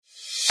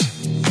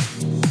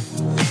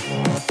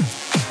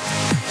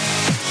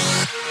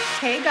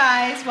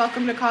guys,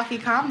 welcome to Coffee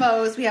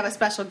Combos. We have a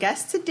special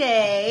guest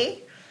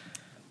today.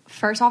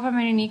 First off, I'm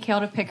going to need Kail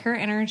to pick her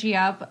energy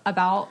up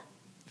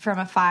from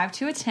a 5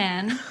 to a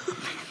 10.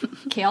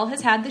 Kail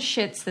has had the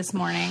shits this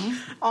morning.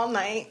 All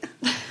night.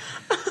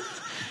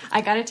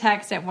 I got a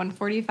text at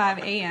 1:45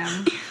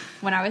 a.m.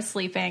 when I was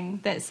sleeping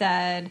that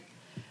said,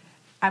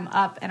 I'm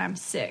up and I'm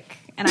sick.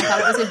 And I thought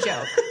it was a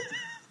joke.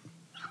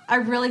 I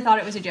really thought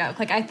it was a joke.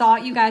 Like, I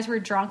thought you guys were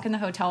drunk in the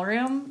hotel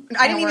room.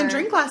 I didn't even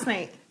drink last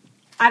night.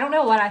 I don't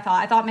know what I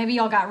thought. I thought maybe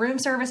y'all got room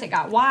service. It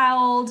got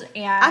wild.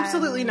 And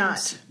absolutely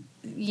not.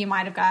 You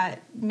might have got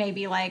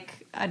maybe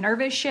like a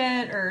nervous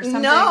shit or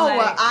something. No,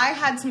 like... I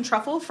had some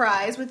truffle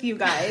fries with you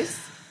guys.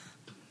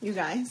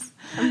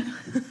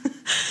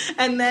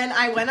 And then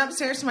I went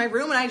upstairs to my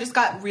room and I just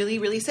got really,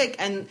 really sick.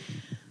 And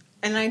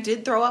I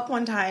did throw up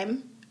one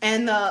time.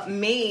 And the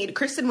maid,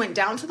 Kristen, went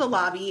down to the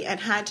lobby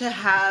and had to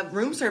have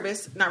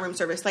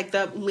like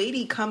the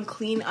lady come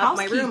clean up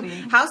my room.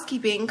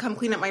 Housekeeping come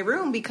clean up my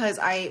room because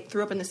I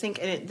threw up in the sink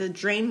and the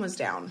drain was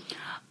down.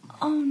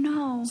 Oh,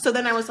 no. So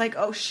then I was like,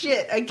 oh,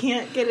 shit, I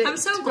can't get it. I'm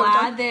so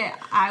glad that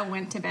I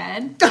went to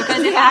bed. Because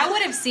if I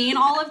would have seen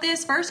all of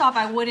this, first off,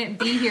 I wouldn't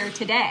be here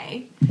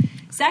today.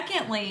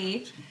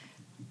 Secondly,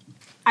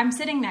 I'm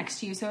sitting next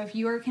to you, so if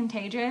you are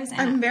contagious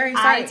and I'm very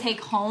sorry. I take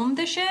home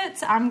the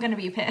shits, I'm going to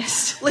be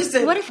pissed.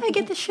 Listen. What if I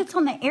get the shits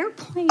on the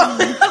airplane? No,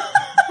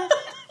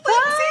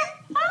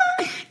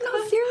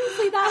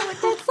 seriously,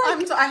 that's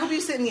like... I hope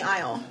you sit in the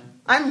aisle.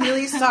 I'm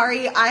really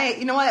sorry.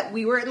 You know what?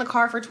 We were in the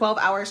car for 12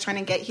 hours trying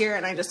to get here,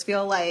 and I just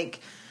feel like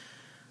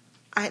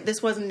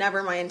this was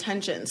never my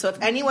intention. So if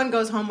anyone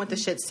goes home with the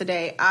shits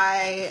today,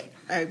 I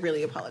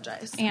really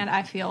apologize. And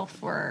I feel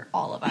for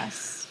all of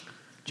us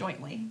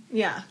jointly.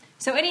 Yeah.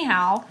 So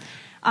anyhow,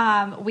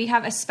 we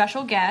have a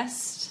special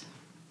guest.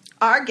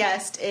 Our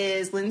guest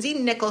is Lindsey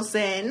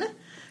Nicholson.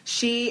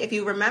 She, if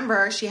you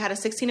remember, she had a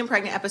 16 and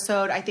Pregnant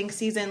episode. I think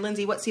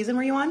Lindsey, what season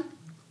were you on?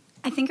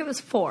 I think it was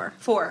 4.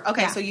 4.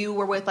 Okay, yeah. So you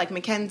were with like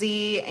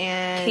Mackenzie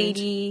and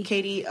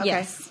Katie. Okay.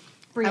 Yes.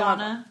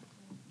 Brianna.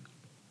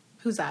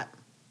 Who's that?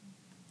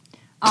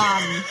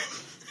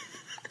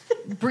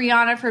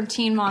 Brianna from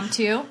Teen Mom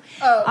 2.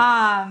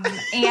 Oh.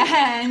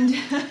 And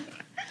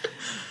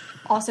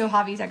also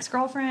Javi's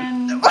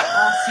ex-girlfriend.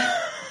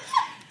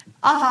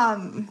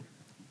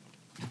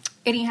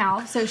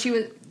 Anyhow, so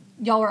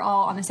y'all were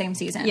all on the same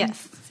season.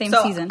 Yes, same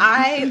so season.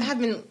 I have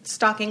been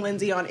stalking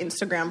Lindsey on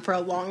Instagram for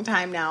a long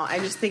time now. I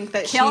just think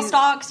that Kail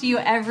stalks you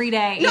every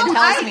day and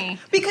tells me.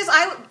 Because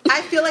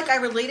I feel like I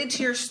related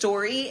to your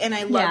story and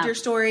I loved your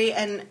story,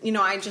 and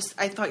I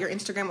thought your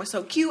Instagram was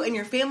so cute and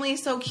your family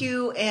is so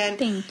cute, and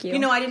thank you.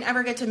 I didn't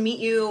ever get to meet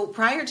you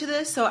prior to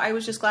this, so I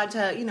was just glad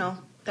to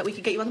that we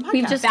could get you on the podcast.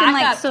 We've just been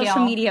like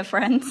social media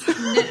friends.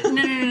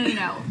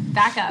 No.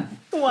 Back up.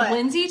 What?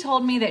 Lindsey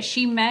told me that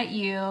she met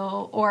you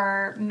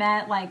or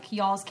met like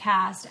y'all's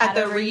cast at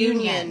the a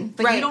reunion.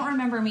 But right. You don't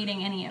remember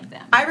meeting any of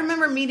them. I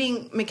remember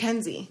meeting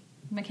Mackenzie.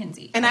 And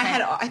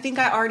okay. I think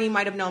I already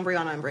might have known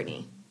Brianna and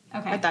Brittany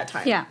at that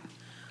time. Yeah.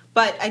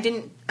 But I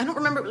don't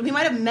remember, we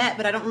might have met,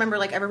 but I don't remember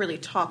like ever really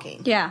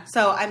talking. Yeah.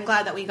 So I'm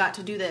glad that we got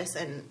to do this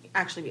and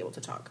actually be able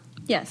to talk.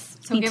 Yes.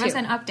 So give us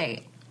an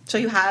update. So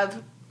you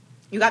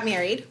got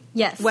married.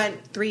 Yes.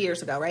 3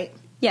 years ago, right?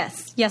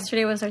 Yes.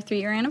 Yesterday was our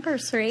 3-year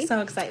anniversary.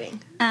 So exciting.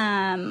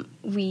 So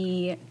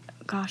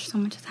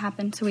much has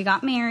happened. So we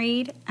got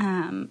married.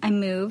 I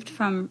moved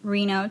from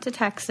Reno to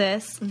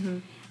Texas.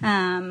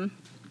 Mm-hmm.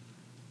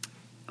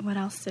 What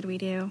else did we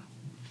do?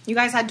 You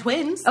guys had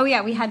twins. Oh,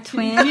 yeah, we had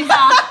twins.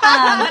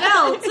 What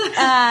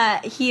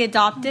else? He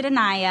adopted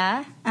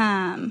Anaya.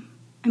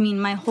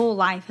 My whole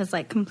life has,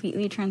 like,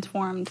 completely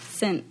transformed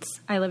since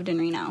I lived in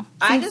Reno.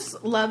 I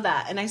just love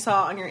that. And I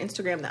saw on your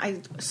Instagram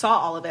I saw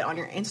all of it on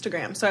your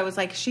Instagram. So I was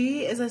like,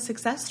 she is a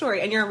success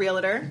story. And you're a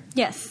realtor.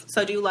 Yes.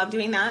 So do you love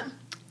doing that?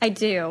 I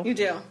do. You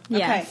do?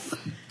 Yes.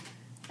 Okay.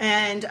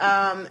 And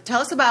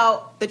tell us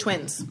about the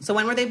twins. So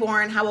when were they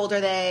born? How old are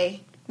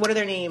they? What are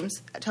their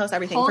names? Tell us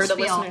everything for the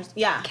listeners.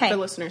 Yeah, for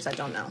listeners that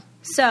don't know.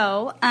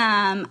 So,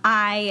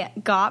 I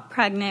got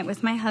pregnant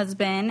with my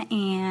husband,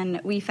 and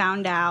we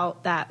found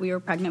out that we were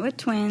pregnant with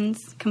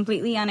twins,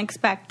 completely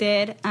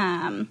unexpected.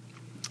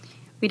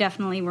 We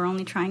definitely were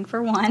only trying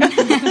for one.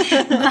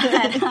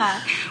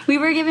 But we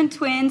were given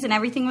twins, and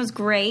everything was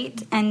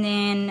great. And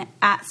then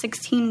at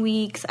 16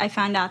 weeks, I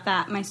found out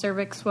that my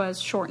cervix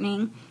was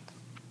shortening.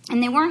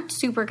 And they weren't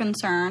super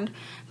concerned.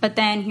 But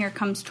then here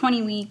comes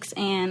 20 weeks,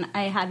 and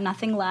I had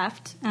nothing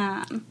left.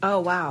 Oh,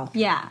 wow.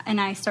 Yeah,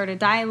 and I started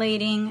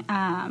dilating.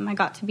 I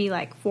got to be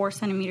like 4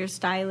 centimeters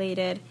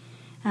dilated.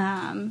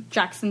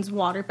 Jackson's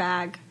water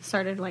bag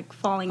started like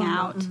falling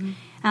out.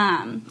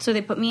 Mm-hmm. So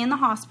they put me in the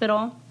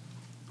hospital,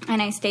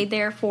 and I stayed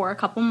there for a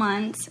couple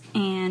months.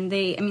 And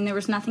there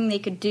was nothing they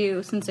could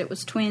do. Since it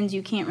was twins,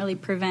 you can't really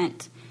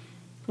prevent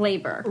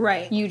labor.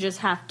 Right. You just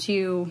have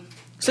to...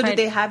 So did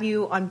they have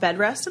you on bed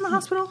rest in the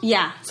hospital?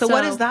 Yeah. So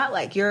what is that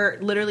like? You're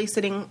literally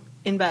sitting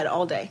in bed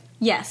all day?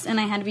 Yes, and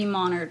I had to be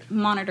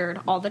monitored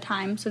all the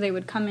time. So they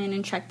would come in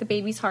and check the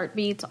baby's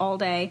heartbeats all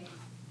day.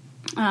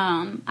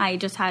 I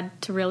just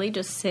had to really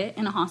just sit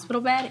in a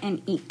hospital bed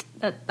and eat.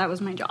 That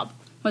was my job,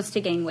 was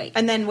to gain weight.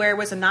 And then where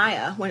was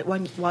Anaya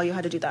while you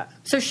had to do that?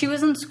 So she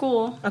was in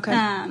school. Okay.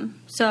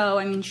 So,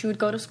 I mean, she would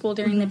go to school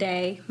during the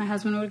day. My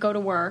husband would go to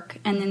work.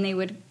 And then they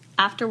would,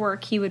 after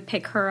work, he would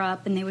pick her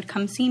up and they would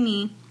come see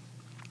me.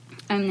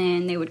 And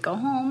then they would go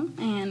home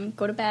and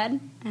go to bed.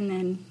 And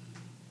then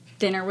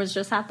dinner was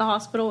just at the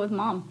hospital with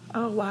Mom.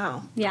 Oh,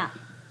 wow. Yeah.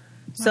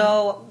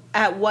 So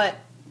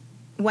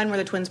when were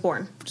the twins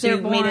born? So They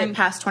you were made born- it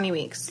past 20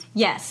 weeks.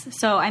 Yes.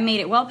 So I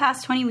made it well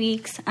past 20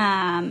 weeks.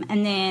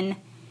 And then,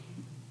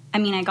 I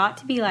mean, I got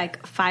to be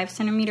like 5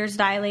 centimeters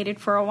dilated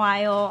for a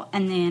while.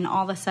 And then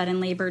all of a sudden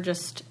labor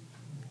just,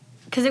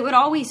 because it would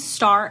always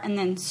start and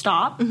then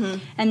stop.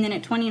 And then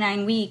at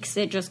 29 weeks,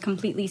 it just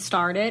completely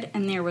started.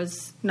 And there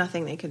was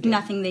Nothing they could do.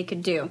 nothing they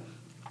could do.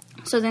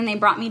 So then they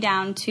brought me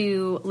down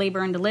to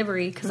labor and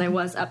delivery because I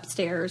was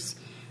upstairs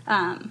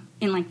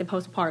in like the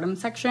postpartum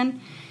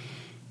section.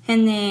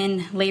 And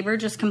then labor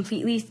just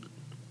completely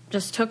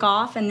just took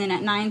off. And then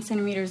at 9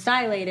 centimeters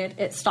dilated,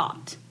 it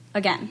stopped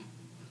again.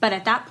 But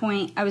at that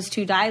point, I was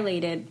too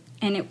dilated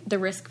and the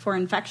risk for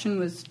infection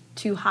was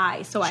too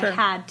high. So Sure. I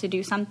had to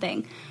do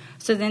something.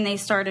 So then they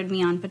started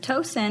me on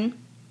Pitocin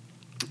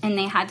and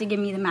they had to give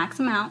me the max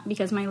amount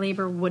because my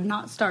labor would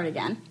not start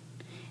again.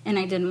 And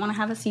I didn't want to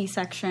have a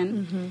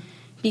C-section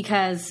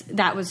because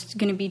that was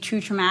going to be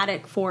too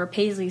traumatic for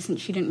Paisley since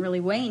she didn't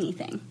really weigh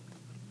anything.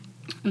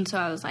 And so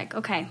I was like,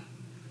 okay.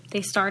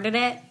 They started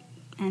it,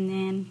 and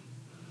then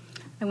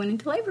I went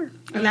into labor.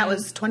 And that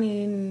was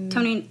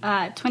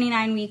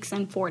 29 weeks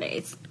and 4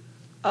 days.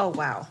 Oh,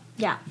 wow.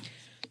 Yeah.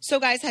 So,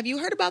 guys, have you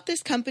heard about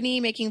this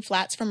company making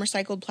flats from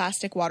recycled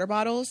plastic water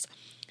bottles?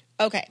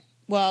 Okay.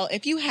 Well,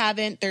 if you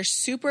haven't, they're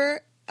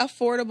super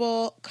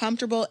affordable,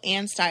 comfortable,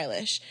 and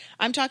stylish.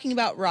 I'm talking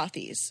about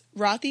Rothy's.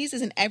 Rothy's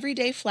is an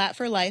everyday flat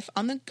for life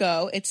on the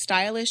go. It's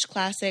stylish,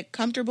 classic,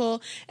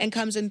 comfortable, and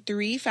comes in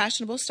 3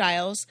 fashionable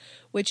styles,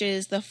 which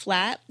is the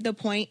flat, the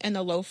point, and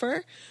the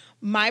loafer.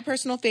 My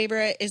personal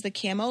favorite is the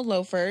camo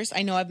loafers.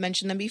 I know I've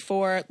mentioned them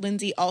before.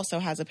 Lindsay also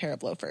has a pair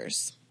of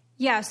loafers.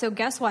 Yeah, so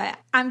guess what?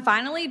 I'm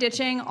finally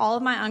ditching all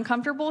of my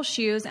uncomfortable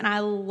shoes, and I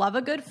love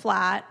a good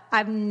flat.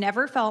 I've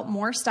never felt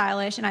more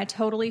stylish, and I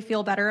totally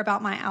feel better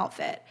about my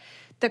outfit.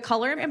 The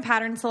color and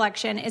pattern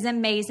selection is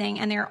amazing,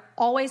 and they're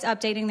always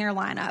updating their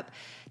lineup.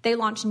 They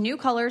launch new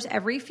colors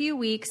every few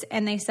weeks,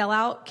 and they sell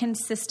out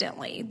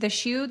consistently. The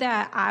shoe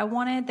that I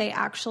wanted, they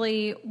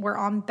actually were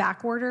on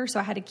back order,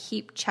 so I had to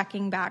keep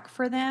checking back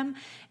for them,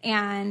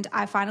 and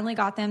I finally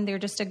got them. They're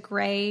just a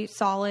gray,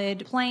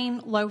 solid,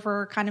 plain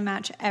loafer, kind of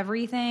match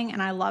everything,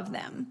 and I love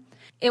them.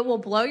 It will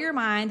blow your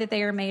mind that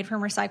they are made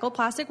from recycled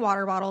plastic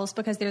water bottles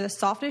because they're the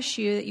softest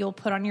shoe that you'll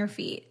put on your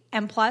feet.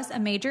 And plus, a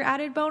major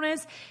added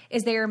bonus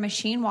is they are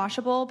machine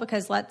washable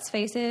because, let's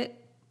face it,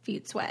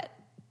 feet sweat.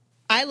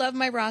 I love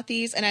my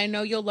Rothy's, and I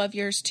know you'll love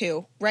yours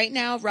too. Right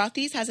now,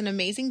 Rothy's has an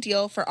amazing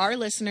deal for our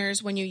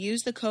listeners when you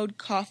use the code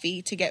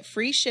COFFEE to get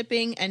free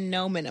shipping and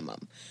no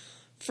minimum.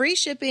 Free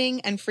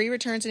shipping and free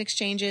returns and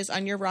exchanges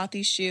on your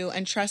Rothy's shoe,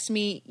 and trust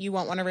me, you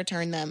won't want to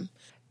return them.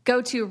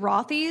 Go to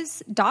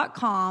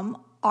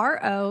rothys.com,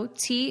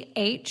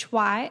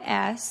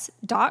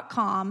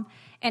 ROTHYS.com,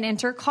 and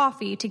enter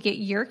coffee to get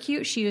your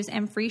cute shoes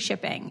and free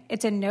shipping.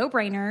 It's a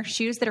no-brainer.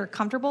 Shoes that are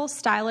comfortable,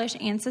 stylish,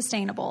 and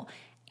sustainable.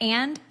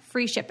 And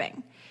free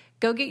shipping.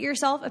 Go get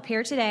yourself a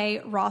pair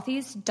today,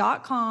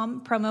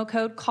 rothys.com, promo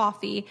code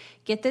coffee.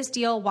 Get this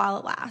deal while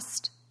it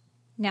lasts.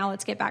 Now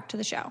let's get back to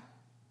the show.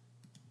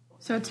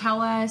 So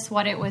tell us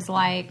what it was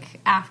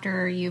like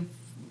after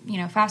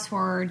fast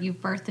forward,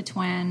 you've birthed the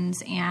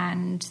twins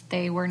and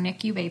they were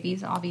NICU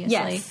babies, obviously.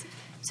 Yes.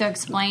 So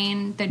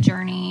explain the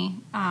journey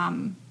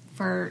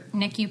for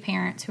NICU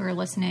parents who are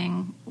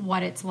listening,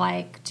 what it's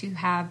like to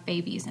have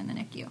babies in the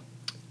NICU.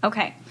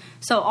 Okay,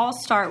 so I'll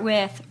start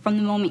with from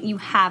the moment you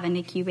have a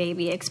NICU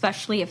baby,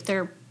 especially if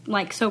they're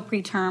like so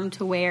preterm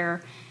to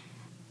where,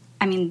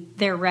 I mean,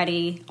 they're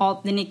ready.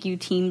 All the NICU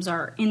teams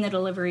are in the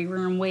delivery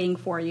room waiting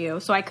for you.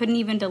 So I couldn't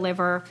even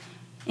deliver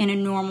in a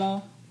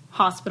normal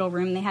hospital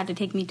room. They had to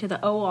take me to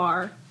the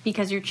OR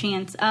because your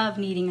chance of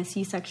needing a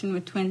C-section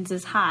with twins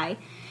is high,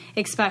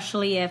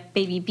 especially if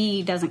baby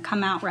B doesn't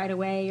come out right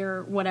away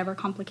or whatever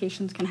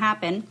complications can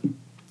happen.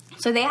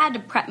 So they had to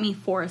prep me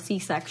for a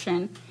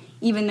C-section,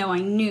 even though I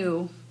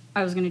knew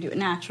I was going to do it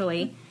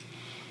naturally.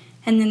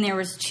 And then there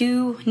was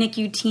 2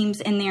 NICU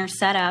teams in there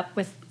set up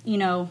with,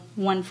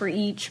 one for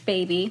each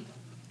baby.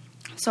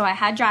 So I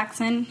had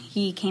Jackson.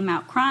 He came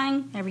out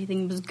crying.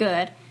 Everything was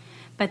good.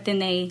 But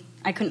then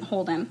I couldn't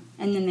hold him.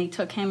 And then they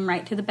took him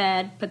right to the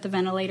bed, put the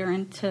ventilator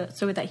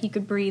so that he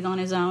could breathe on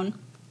his own.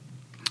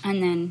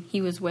 And then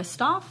he was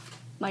whisked off,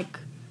 like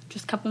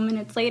just a couple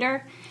minutes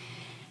later.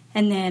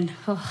 And then,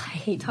 I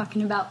hate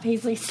talking about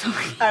Paisley's story.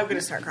 I'm going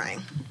to start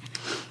crying.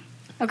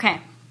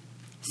 Okay,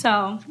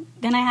 so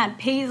then I had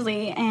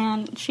Paisley,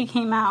 and she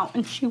came out,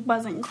 and she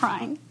wasn't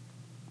crying.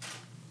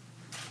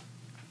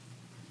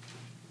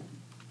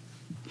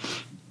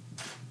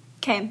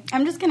 Okay,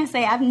 I'm just going to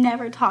say I've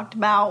never talked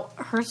about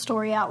her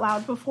story out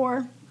loud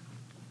before.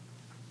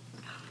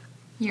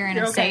 You're in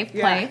a safe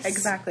place. Yeah,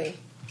 exactly.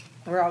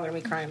 We're all going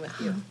to be crying with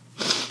you.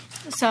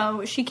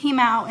 So she came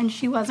out and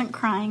she wasn't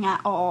crying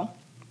at all.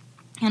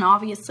 And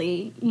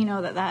obviously, you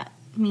know that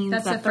means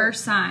that's that the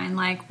first sign.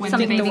 Like when the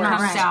something baby the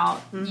comes worst.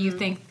 out, you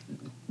think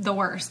the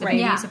worst. The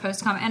baby is supposed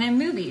to come. And in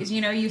movies,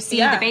 you see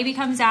the baby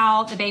comes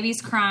out, the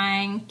baby's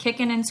crying,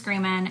 kicking and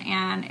screaming,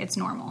 and it's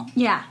normal.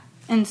 Yeah.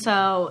 And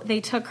so they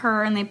took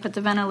her and they put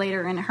the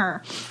ventilator in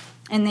her.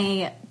 And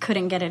they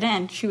couldn't get it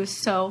in. She was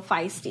so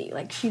feisty.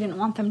 Like, she didn't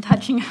want them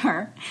touching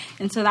her.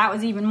 And so that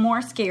was even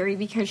more scary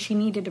because she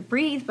needed to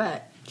breathe,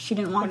 but she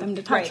didn't want them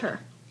to touch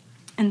her.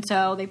 And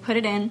so they put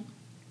it in.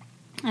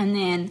 And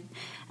then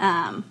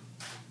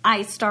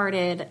I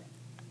started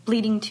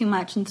bleeding too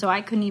much, and so I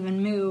couldn't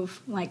even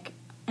move.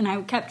 And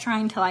I kept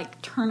trying to,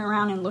 turn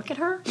around and look at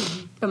her.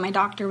 Mm-hmm. But my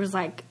doctor was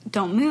like,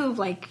 don't move.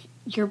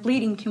 You're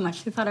bleeding too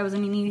much. They thought I was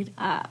going to need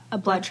a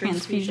blood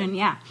transfusion.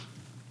 Yeah.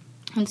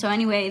 And so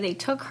anyway, they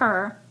took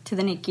her to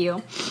the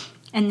NICU,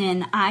 and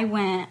then I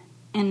went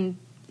and,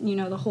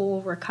 the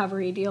whole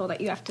recovery deal that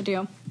you have to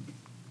do.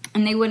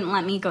 And they wouldn't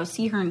let me go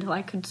see her until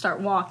I could start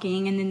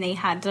walking, and then they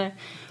had to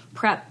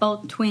prep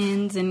both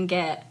twins and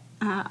get,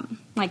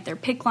 their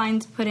PICC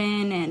lines put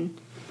in, and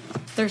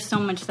there's so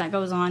much that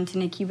goes on to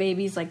NICU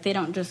babies. They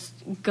don't just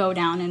go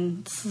down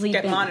and sleep.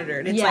 Get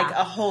monitored. It's a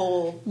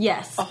whole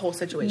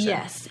situation.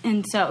 Yes.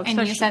 And so...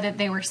 And you said that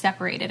they were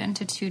separated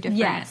into two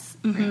different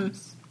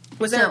rooms.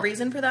 Was there a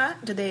reason for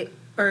that? Did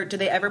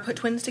they ever put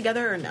twins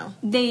together or no?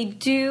 They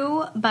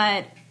do,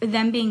 but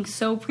them being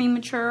so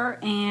premature,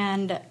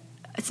 and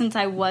since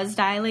I was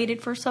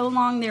dilated for so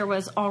long, there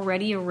was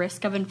already a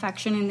risk of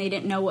infection, and they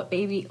didn't know what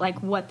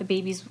the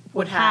babies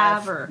would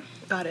have, or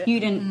got it. They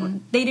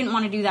didn't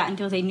want to do that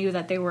until they knew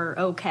that they were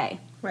okay.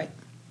 Right.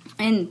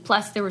 And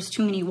plus, there was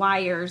too many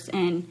wires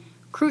and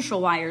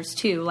crucial wires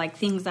too,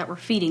 things that were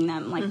feeding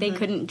them. They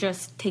couldn't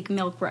just take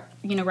milk,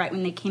 right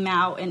when they came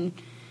out, and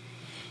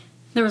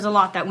there was a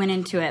lot that went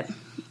into it.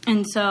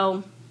 And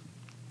so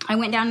I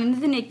went down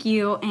into the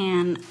NICU,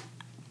 and,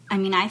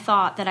 I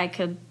thought that I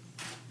could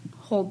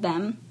hold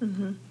them.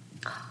 Mm-hmm.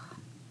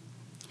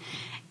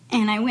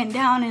 And I went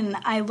down, and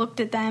I looked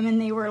at them, and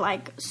they were,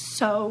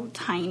 so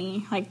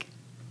tiny,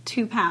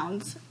 2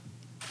 pounds.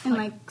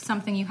 And,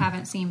 something you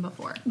haven't seen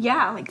before.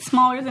 Yeah,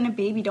 smaller than a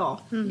baby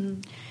doll.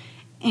 Mm-hmm.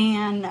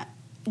 And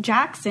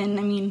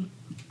Jackson,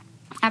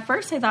 at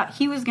first I thought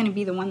he was going to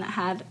be the one that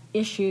had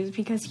issues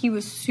because he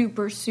was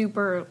super,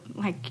 super,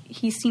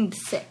 he seemed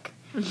sick.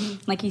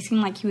 Mm-hmm. He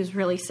seemed like he was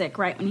really sick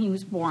right when he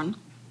was born.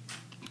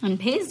 And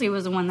Paisley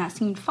was the one that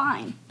seemed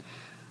fine.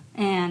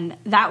 And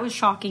that was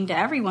shocking to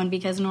everyone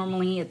because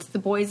normally it's the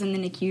boys in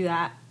the NICU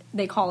that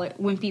they call it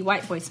wimpy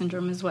white boy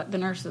syndrome is what the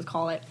nurses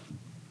call it.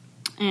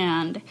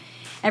 And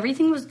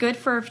everything was good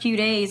for a few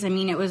days.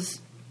 It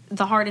was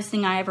the hardest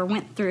thing I ever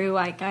went through.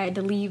 I had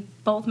to leave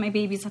both my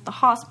babies at the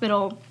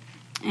hospital.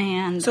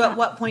 And so at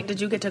what point did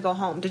you get to go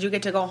home? Did you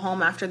get to go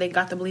home after they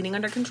got the bleeding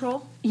under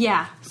control?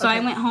 Yeah. So I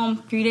went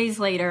home 3 days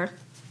later.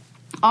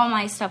 All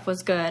my stuff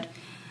was good.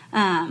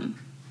 And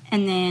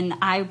then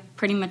I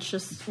pretty much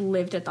just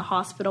lived at the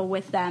hospital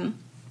with them.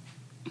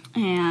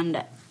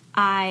 And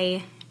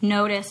I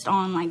noticed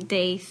on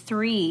day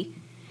 3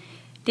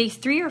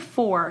 or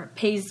 4,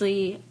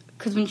 Paisley,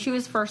 because when she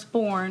was first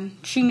born,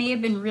 she may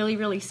have been really,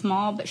 really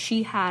small, but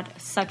she had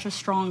such a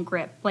strong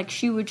grip.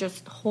 She would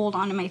just hold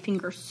onto my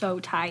finger so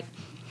tight.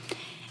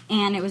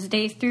 And it was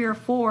day 3 or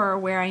 4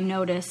 where I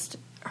noticed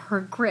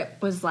her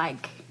grip was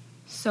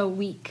so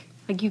weak.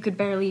 You could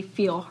barely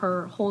feel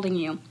her holding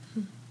you.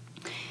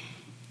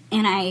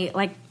 And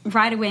I,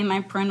 right away,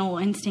 my parental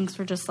instincts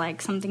were just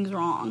something's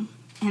wrong.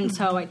 And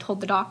so I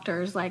told the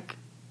doctors,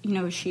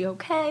 is she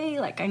okay?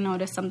 I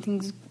noticed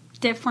something's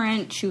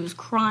different. She was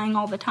crying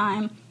all the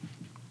time.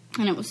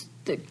 And it was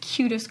the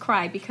cutest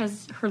cry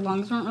because her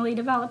lungs weren't really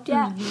developed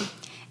yet. Mm-hmm.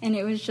 And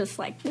it was just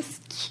this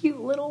cute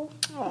little...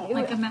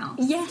 a mouse.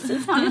 Yes,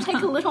 it sounded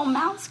like a little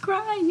mouse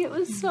crying. It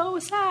was so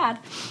sad.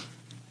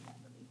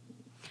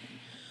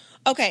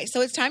 Okay, so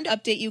it's time to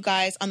update you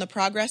guys on the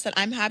progress that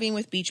I'm having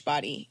with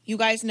Beachbody. You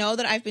guys know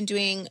that I've been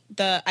trying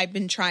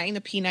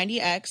the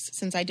P90X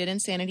since I did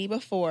Insanity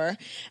before,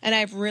 and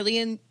I've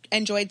really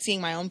enjoyed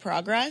seeing my own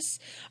progress.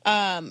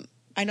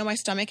 I know my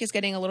stomach is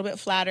getting a little bit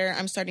flatter.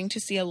 I'm starting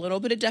to see a little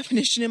bit of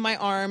definition in my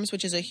arms,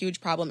 which is a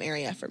huge problem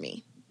area for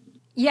me.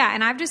 Yeah,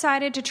 and I've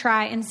decided to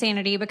try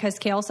Insanity because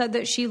Kail said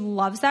that she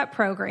loves that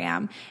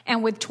program.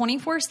 And with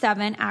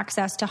 24/7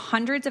 access to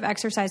hundreds of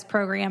exercise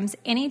programs,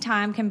 any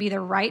time can be the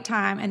right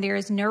time, and there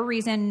is no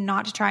reason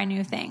not to try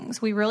new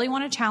things. We really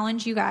want to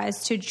challenge you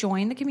guys to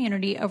join the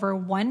community. Over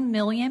 1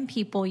 million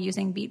people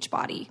using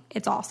Beachbody.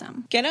 It's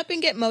awesome. Get up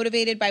and get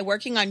motivated by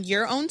working on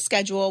your own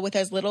schedule with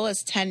as little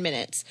as 10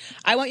 minutes.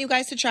 I want you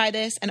guys to try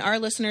this, and our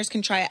listeners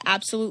can try it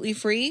absolutely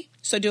free,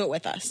 so do it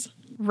with us.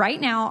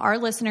 Right now, our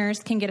listeners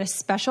can get a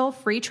special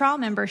free trial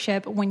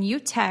membership when you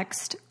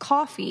text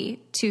COFFEE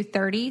to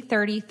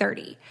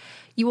 303030.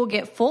 You will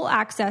get full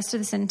access to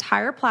this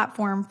entire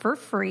platform for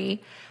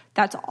free.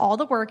 That's all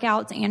the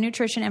workouts and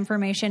nutrition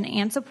information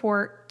and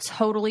support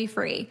totally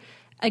free.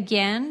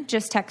 Again,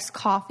 just text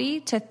coffee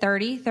to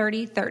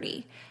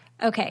 303030.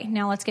 Okay,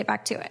 now let's get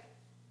back to it.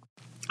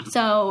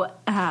 So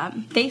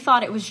they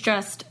thought it was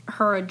just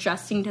her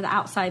adjusting to the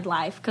outside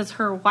life because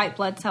her white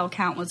blood cell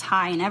count was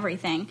high and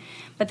everything.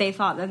 But they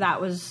thought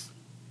that was,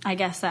 I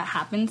guess that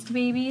happens to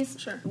babies.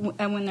 Sure.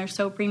 When they're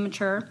so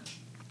premature.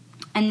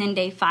 And then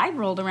day 5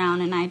 rolled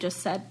around and I just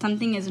said,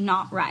 something is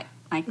not right.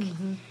 Like,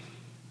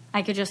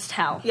 I could just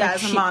tell. Yeah,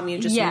 like as a mom, you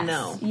just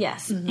know.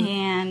 Yes.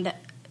 And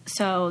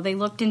so they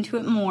looked into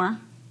it more.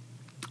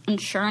 And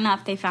sure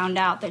enough, they found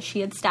out that she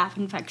had staph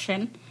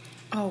infection.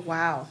 Oh,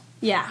 wow.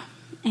 Yeah.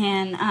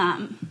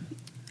 And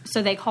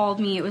so they called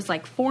me. It was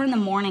like 4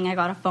 a.m. I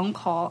got a phone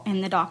call,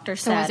 and the doctor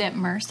said... So was it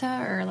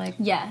MRSA or like...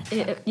 Yeah.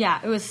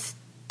 It was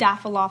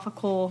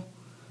staphylococcal...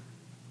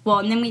 Well,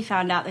 and then we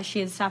found out that she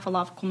had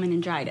staphylococcal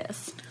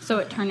meningitis. So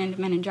it turned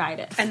into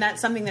meningitis. And that's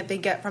something that they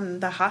get from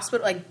the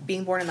hospital, like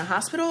being born in the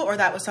hospital? Or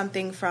that was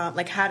something from...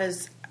 Like, how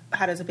does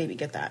a baby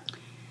get that?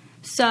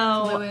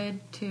 So... Fluid,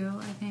 too,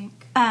 I think.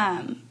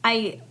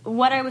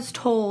 What I was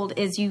told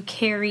is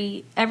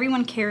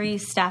everyone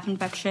carries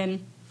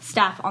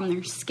staph on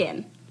their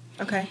skin.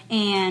 Okay.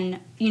 And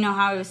you know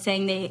how I was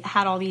saying they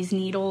had all these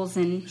needles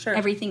and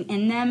everything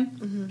in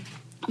them?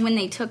 When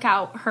they took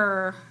out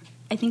her,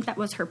 I think that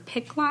was her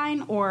PICC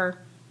line or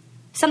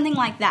something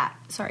like that.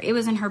 Sorry, it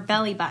was in her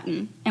belly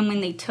button. And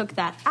when they took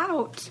that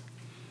out,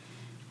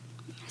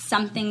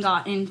 something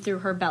got in through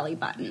her belly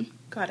button.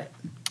 Got it.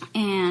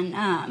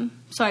 And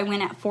so I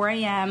went at 4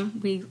 a.m.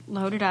 We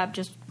loaded up,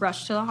 just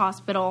rushed to the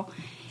hospital,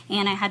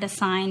 and I had to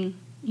sign,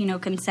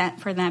 consent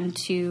for them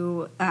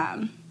to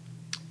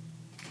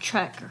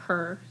check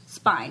her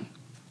spine.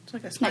 It's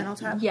like a spinal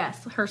tap?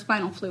 Yes, her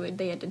spinal fluid.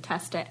 They had to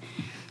test it.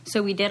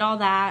 So we did all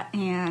that,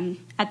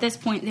 and at this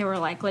point they were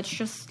like, let's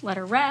just let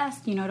her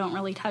rest. Don't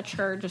really touch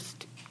her.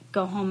 Just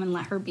go home and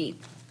let her be.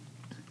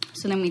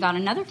 So then we got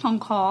another phone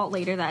call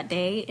later that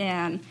day,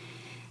 and...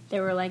 They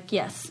were like,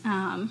 yes,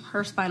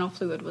 her spinal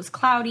fluid was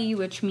cloudy,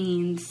 which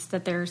means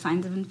that there are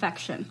signs of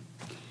infection.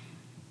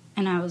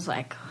 And I was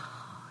like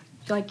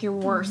your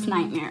worst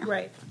nightmare.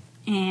 Right.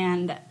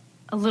 And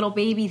a little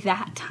baby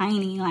that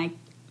tiny, like,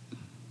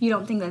 you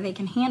don't think that they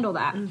can handle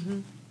that.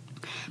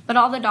 But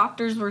all the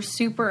doctors were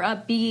super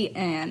upbeat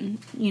and,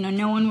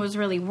 no one was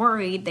really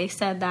worried. They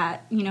said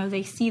that,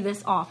 they see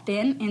this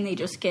often and they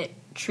just get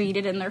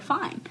treated and they're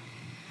fine.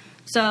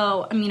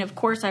 So, of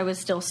course I was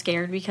still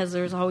scared because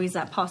there's always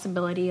that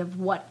possibility of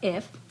what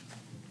if.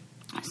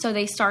 So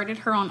they started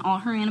her on all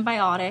her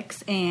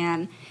antibiotics,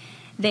 and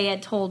they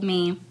had told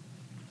me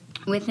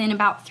within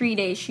about 3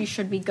 days she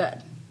should be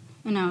good.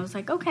 And I was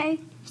like, okay,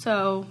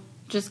 so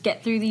just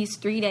get through these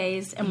 3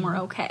 days and we're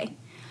okay.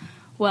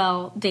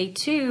 Well, day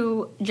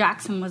 2,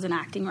 Jackson wasn't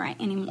acting right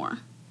anymore.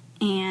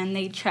 And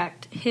they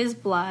checked his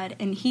blood,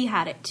 and he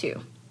had it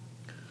too.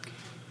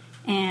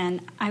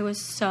 And I was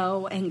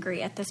so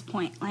angry at this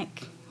point.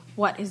 Like,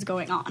 what is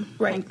going on?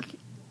 Right. Like,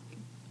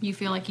 you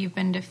feel like you've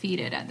been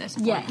defeated at this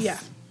point. Yes. Yeah.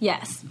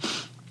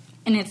 Yes.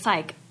 And it's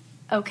like,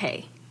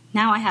 okay,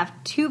 now I have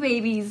 2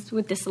 babies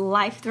with this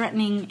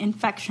life-threatening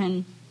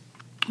infection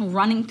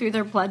running through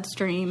their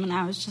bloodstream. And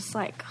I was just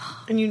like...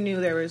 And you knew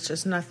there was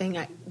just nothing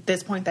at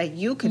this point that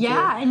you could do.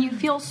 Yeah, and you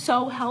feel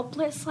so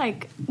helpless.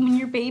 Like, when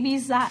your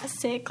baby's that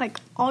sick, like,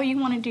 all you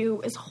want to do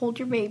is hold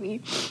your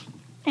baby.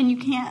 And you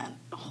can't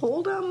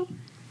hold them.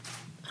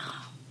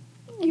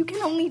 You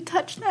can only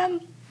touch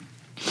them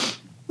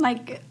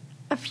like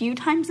a few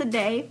times a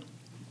day.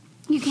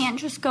 You can't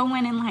just go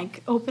in and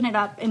like open it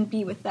up and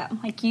be with them.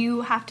 Like,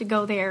 you have to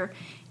go there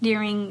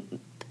during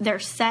their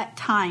set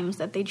times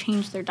that they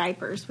change their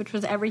diapers, which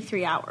was every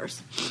 3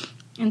 hours.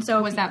 And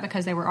so was that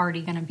because they were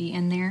already going to be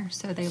in there,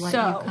 so they let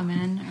you come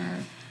in? Or?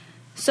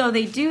 So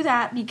they do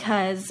that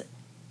because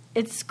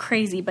it's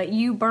crazy, but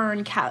you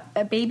burn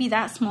a baby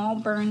that small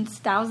burns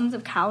thousands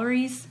of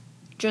calories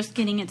just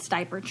getting its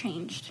diaper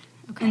changed.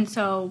 Okay. And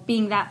so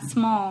being that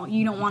small,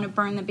 you don't want to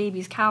burn the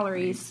baby's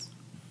calories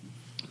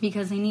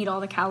because they need all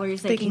the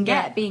calories they can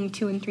get being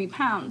 2 and 3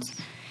 pounds.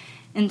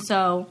 And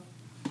so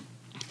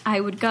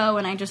I would go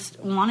and I just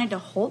wanted to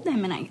hold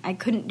them, and I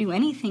couldn't do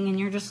anything. And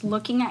you're just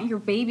looking at your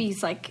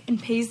babies, like, and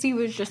Paisley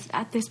was just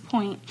at this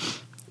point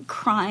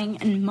crying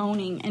and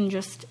moaning and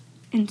just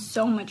in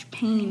so much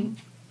pain.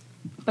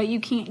 But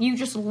you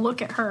just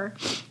look at her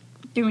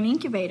through an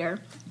incubator.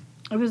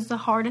 It was the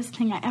hardest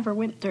thing I ever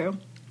went through.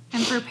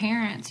 And for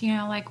parents,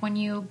 like when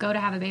you go to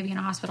have a baby in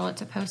a hospital, it's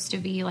supposed to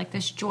be like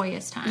this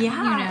joyous time.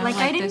 Yeah, like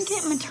I didn't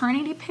get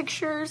maternity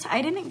pictures.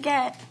 I didn't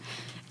get,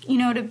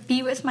 to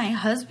be with my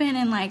husband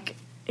and like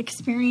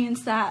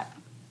experience that,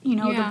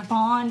 the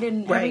bond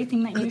and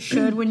everything that you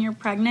should when you're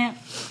pregnant.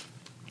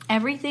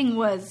 Everything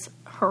was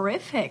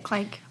horrific.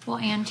 Like, well,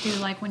 and too,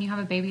 like when you have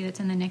a baby that's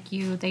in the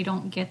NICU, they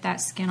don't get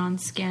that skin on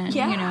skin.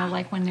 Yeah.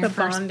 Like when they're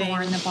first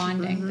born, the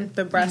bonding,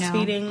 the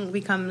breastfeeding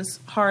becomes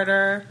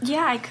harder.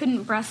 Yeah, I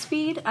couldn't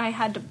breastfeed. I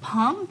had to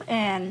pump,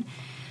 and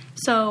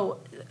so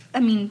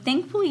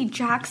thankfully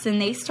Jackson,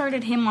 they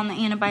started him on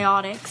the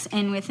antibiotics,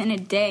 and within a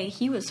day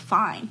he was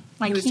fine.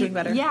 Like, he was doing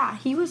better. Yeah,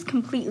 he was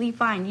completely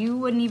fine. You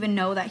wouldn't even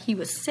know that he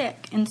was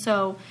sick, and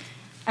so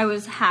I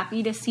was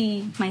happy to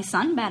see my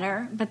son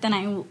better, but then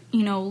I,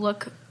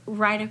 look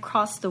right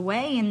across the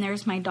way and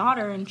there's my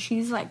daughter and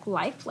she's like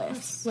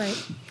lifeless.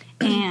 Right.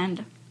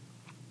 And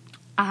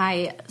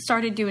I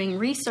started doing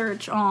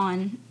research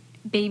on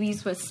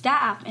babies with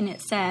staph, and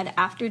it said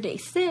after day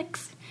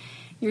 6,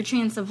 your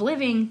chance of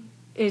living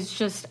is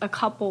just a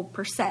couple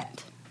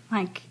percent.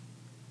 Like,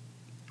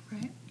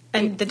 right.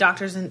 And the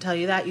doctors didn't tell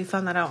you that? You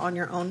found that out on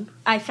your own?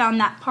 I found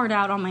that part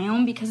out on my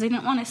own because they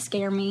didn't want to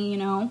scare me,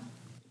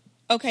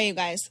 Okay, you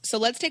guys, so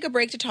let's take a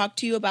break to talk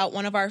to you about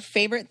one of our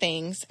favorite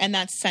things, and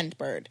that's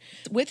Scentbird.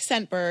 With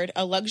Scentbird,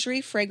 a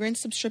luxury fragrance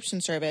subscription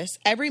service,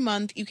 every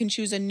month you can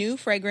choose a new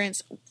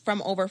fragrance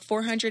from over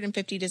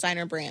 450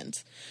 designer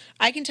brands.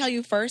 I can tell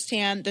you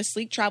firsthand, the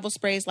sleek travel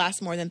sprays last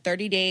more than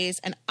 30 days,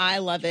 and I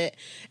love it.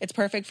 It's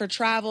perfect for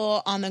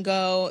travel, on the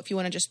go, if you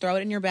want to just throw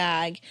it in your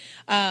bag.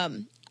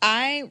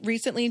 I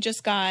recently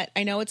just got,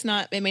 I know it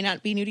may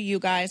not be new to you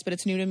guys, but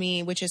it's new to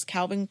me, which is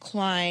Calvin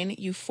Klein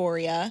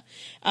Euphoria.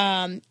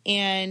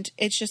 And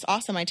it's just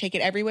awesome. I take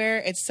it everywhere.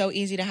 It's so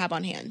easy to have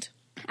on hand.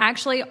 I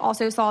actually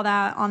also saw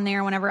that on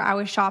there whenever I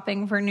was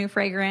shopping for new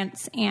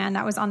fragrance, and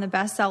that was on the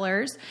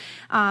bestsellers.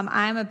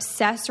 I'm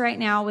obsessed right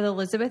now with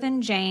Elizabeth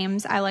and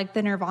James. I like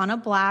the Nirvana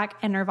Black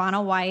and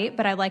Nirvana White,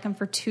 but I like them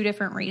for 2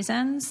 different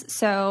reasons.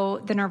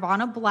 So the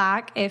Nirvana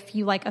Black, if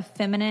you like a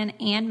feminine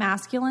and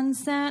masculine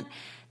scent,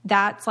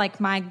 that's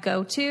like my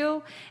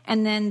go-to.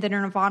 And then the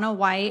Nirvana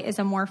White is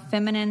a more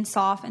feminine,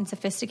 soft, and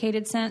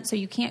sophisticated scent, so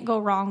you can't go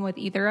wrong with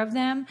either of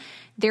them.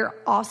 They're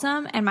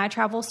awesome, and my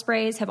travel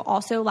sprays have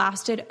also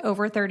lasted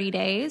over 30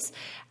 days.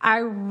 I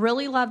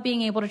really love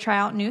being able to try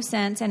out new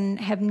scents and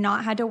have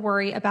not had to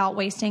worry about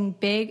wasting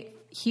big,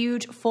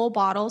 huge, full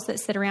bottles that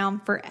sit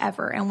around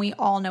forever, and we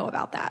all know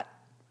about that.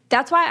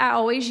 That's why I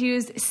always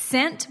use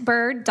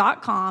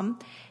Scentbird.com.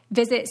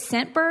 Visit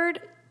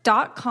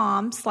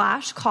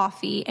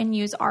Scentbird.com/coffee and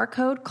use our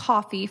code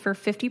coffee for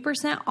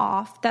 50%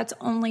 off. That's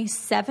only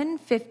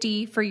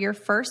 $7.50 for your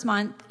first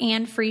month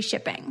and free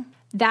shipping.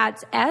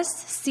 That's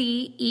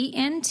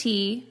SCENT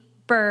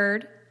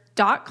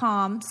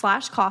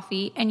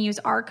bird.com/coffee and use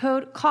our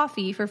code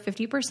coffee for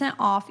 50%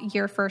 off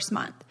your first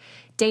month.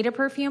 Date a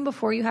perfume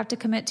before you have to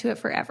commit to it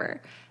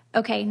forever.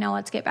 Okay, now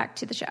let's get back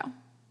to the show.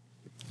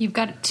 You've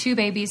got 2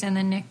 babies in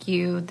the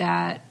NICU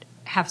that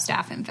have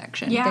staph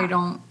infection. Yeah. They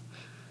don't,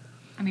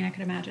 I mean, I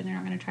could imagine they're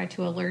not going to try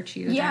to alert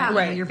you Yeah. that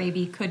Right. your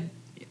baby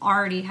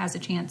already has a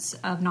chance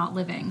of not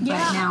living,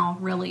 but now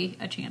really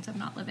a chance of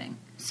not living.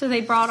 So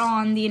they brought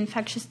on the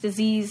infectious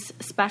disease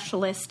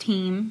specialist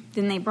team,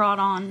 then they brought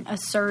on a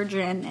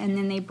surgeon, and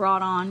then they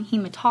brought on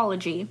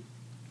hematology.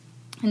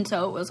 And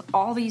so it was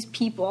all these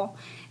people.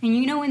 And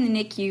in the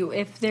NICU,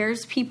 if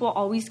there's people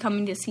always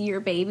coming to see your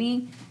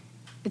baby,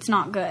 it's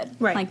not good.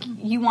 Right. Like,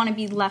 you want to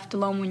be left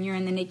alone when you're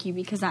in the NICU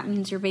because that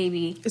means your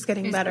baby It's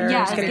getting better.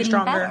 Yeah, it's it's getting getting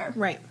stronger. better.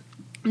 Right.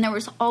 And there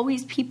was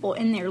always people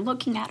in there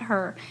looking at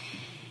her.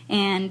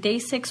 And day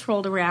 6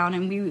 rolled around,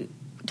 and we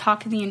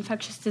talked to the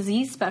infectious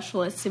disease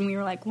specialist, and we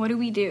were like, what do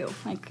we do?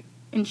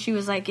 And she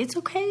was like, it's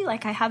okay.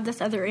 Like, I have this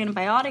other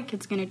antibiotic.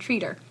 It's going to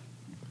treat her.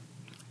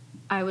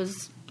 I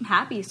was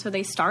happy. So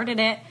they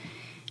started it.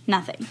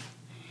 Nothing.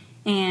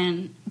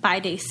 And by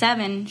day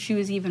 7, she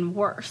was even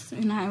worse.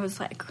 And I was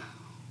like,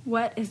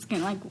 why is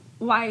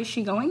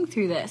she going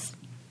through this?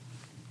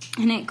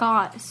 And it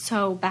got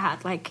so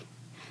bad.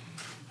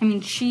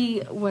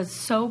 She was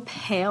so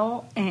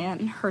pale,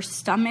 and her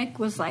stomach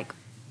was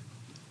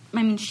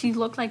she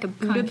looked like a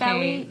Buddha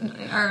belly.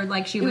 Or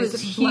like she It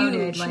was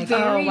bloated. huge, Like,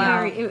 very,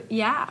 oh,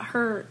 wow.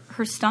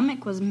 her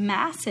stomach was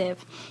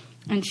massive,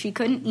 and she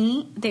couldn't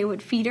eat. They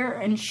would feed her,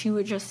 and she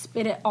would just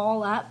spit it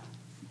all up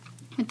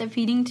with the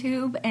feeding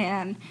tube,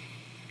 and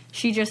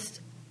she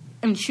was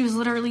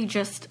literally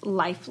just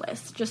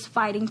lifeless, just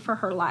fighting for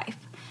her life.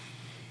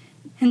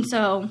 And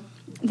so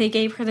they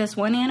gave her this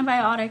one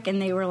antibiotic,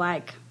 and they were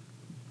like,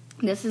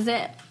 this is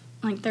it.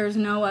 Like, there's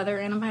no other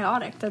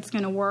antibiotic that's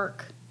going to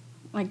work.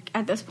 Like,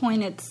 at this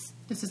point,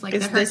 this is like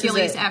the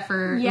Hercules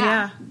effort.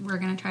 Yeah. We're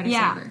going to try to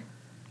save her.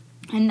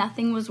 And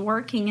nothing was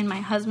working. And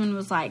my husband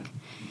was like,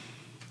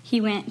 he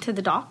went to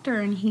the doctor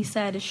and he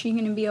said, is she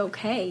going to be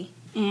okay?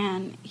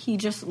 And he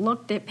just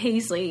looked at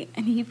Paisley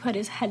and he put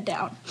his head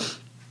down.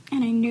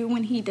 And I knew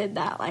when he did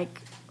that,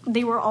 like,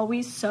 they were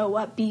always so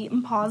upbeat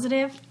and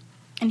positive,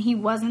 and he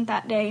wasn't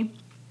that day.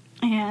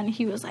 And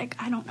he was like,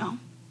 I don't know.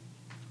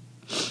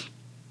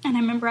 And I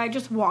remember I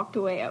just walked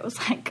away. I was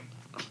like,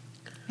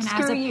 and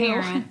as a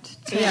parent,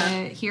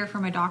 to hear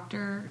from a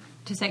doctor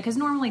to say, because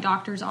normally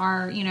doctors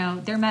are,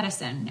 they're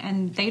medicine,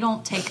 and they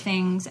don't take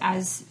things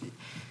as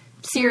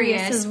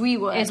serious as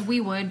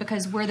we would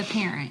because we're the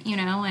parent,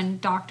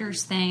 and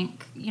doctors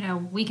think,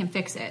 we can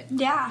fix it.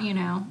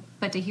 Yeah.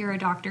 But to hear a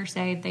doctor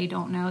say they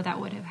don't know, that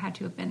would have had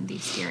to have been the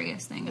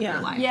scariest thing of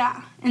their life.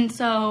 Yeah. And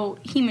so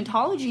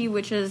hematology,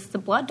 which is the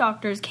blood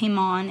doctors, came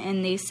on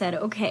and they said,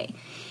 okay,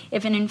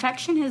 if an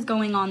infection is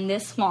going on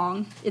this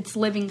long, it's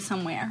living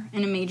somewhere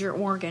in a major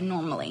organ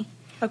normally.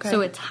 Okay.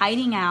 So it's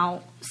hiding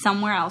out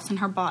somewhere else in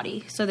her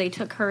body. So they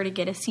took her to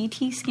get a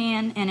CT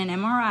scan and an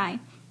MRI.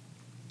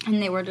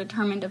 and they were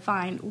determined to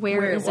find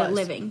where is it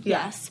living.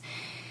 Yeah. Yes.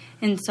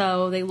 And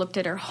so they looked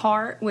at her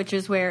heart, which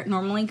is where it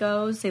normally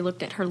goes. They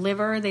looked at her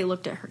liver. They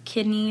looked at her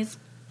kidneys.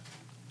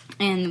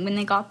 And when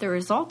they got the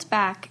results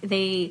back,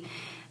 they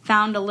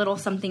found a little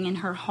something in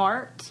her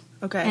heart.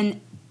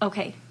 Okay.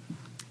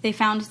 They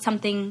found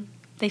something.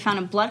 They found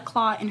a blood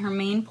clot in her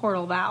main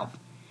portal valve.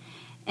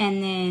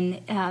 And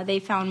then they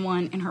found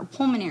one in her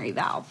pulmonary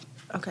valve.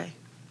 Okay.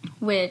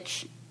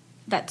 Which,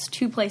 that's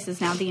 2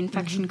 places now the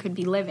infection could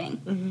be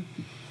living.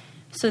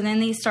 So then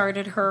they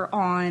started her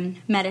on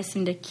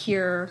medicine to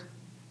cure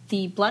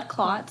the blood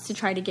clots to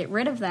try to get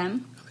rid of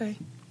them. Okay.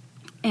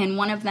 And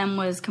one of them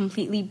was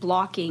completely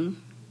blocking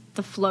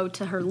the flow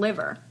to her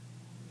liver.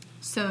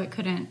 So it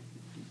couldn't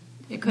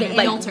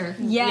filter.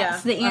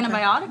 Yes, the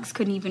antibiotics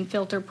couldn't even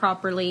filter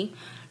properly,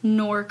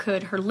 nor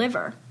could her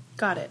liver.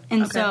 Got it.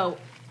 And so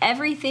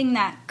everything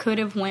that could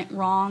have went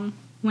wrong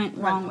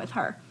with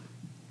her.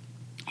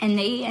 And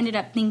they ended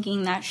up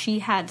thinking that she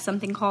had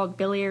something called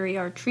biliary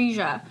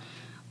atresia,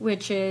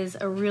 which is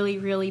a really,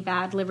 really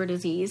bad liver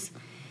disease.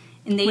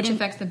 And which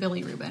affects the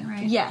bilirubin,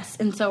 right? Yes.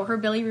 And so her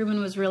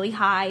bilirubin was really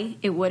high.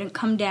 It wouldn't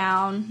come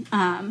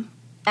down.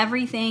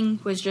 Everything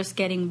was just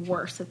getting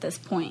worse at this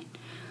point.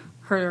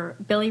 Her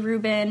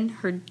bilirubin,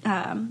 her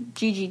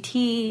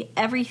GGT,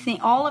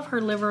 everything, all of her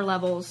liver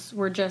levels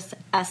were just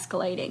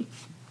escalating.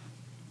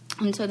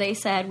 And so they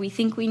said, we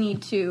think we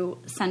need to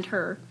send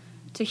her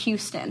to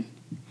Houston.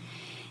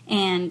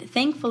 And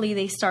thankfully,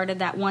 they started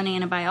that one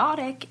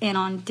antibiotic, and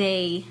on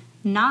day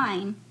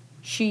 9,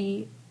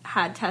 she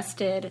had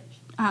tested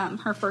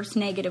her first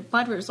negative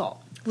blood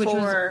result. Which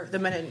for the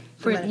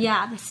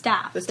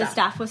staph. The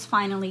staph was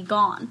finally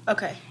gone.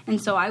 Okay.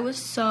 And so I was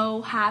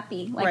so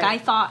happy. I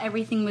thought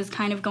everything was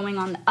kind of going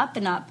on the up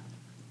and up.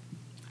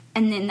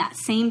 And then that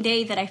same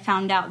day that I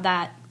found out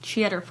that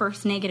she had her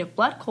first negative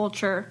blood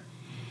culture,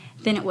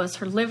 then it was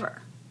her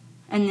liver.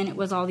 And then it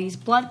was all these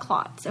blood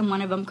clots. And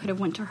one of them could have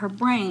went to her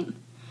brain.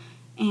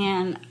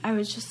 And I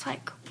was just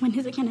like, when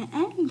is it going to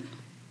end?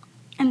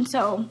 And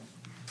so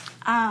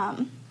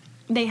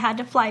they had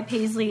to fly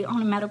Paisley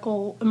on a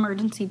medical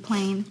emergency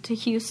plane to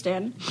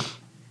Houston.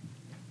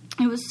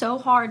 It was so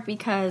hard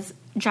because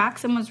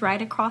Jackson was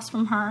right across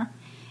from her,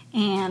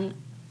 and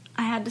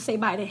I had to say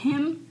bye to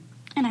him,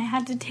 and I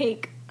had to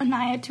take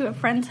Anaya to a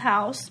friend's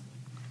house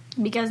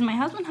because my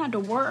husband had to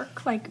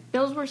work.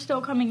 Bills were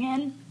still coming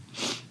in,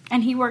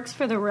 and he works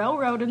for the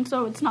railroad, and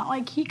so it's not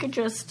like he could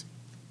just,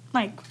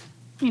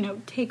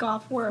 take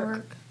off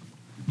work.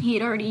 He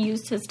had already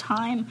used his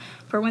time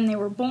for when they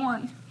were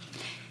born.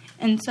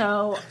 And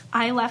so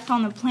I left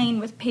on the plane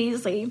with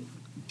Paisley,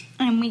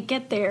 and we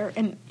get there,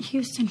 and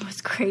Houston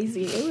was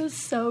crazy. It was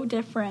so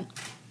different.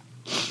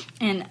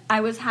 And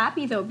I was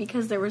happy, though,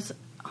 because there was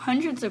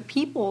hundreds of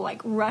people,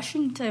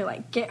 rushing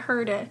to, get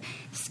her to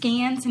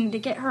scans and to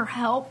get her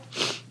help.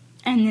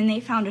 And then they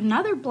found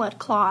another blood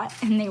clot,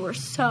 and they were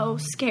so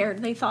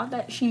scared. They thought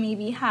that she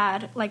maybe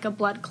had, a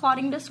blood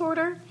clotting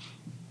disorder.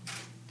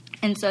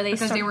 And so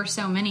because there were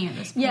so many at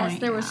this point. Yes,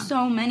 there were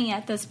so many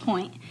at this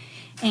point.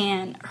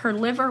 And her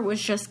liver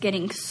was just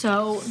getting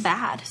so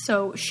bad.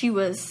 So she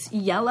was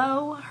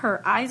yellow.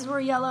 Her eyes were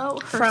yellow.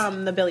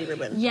 From the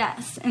bilirubin.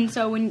 Yes. And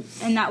so and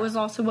that was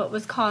also what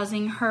was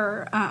causing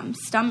her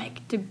stomach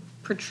to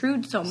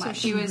protrude so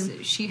much.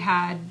 So she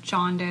had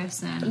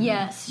jaundice and...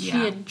 Yes. She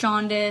had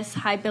jaundice,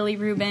 high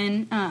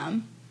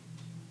bilirubin.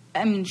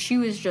 She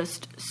was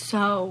just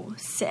so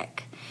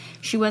sick.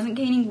 She wasn't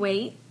gaining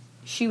weight.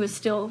 She was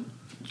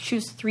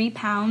 3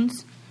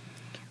 pounds.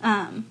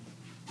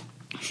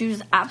 She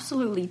was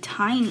absolutely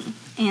tiny,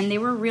 and they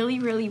were really,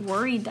 really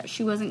worried that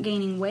she wasn't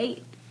gaining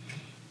weight,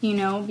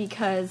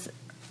 because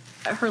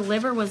her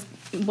liver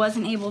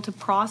wasn't able to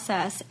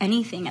process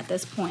anything at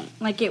this point.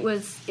 It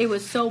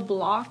was so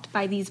blocked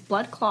by these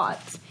blood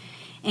clots.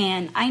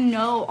 And I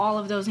know all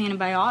of those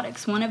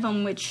antibiotics, one of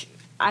them which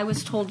I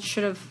was told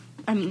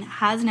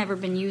has never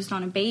been used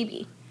on a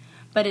baby.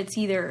 But it's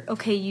either,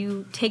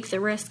 you take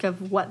the risk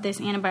of what this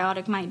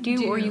antibiotic might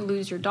do, or you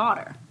lose your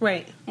daughter.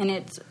 Right. And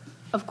it's,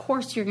 of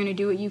course, you're going to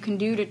do what you can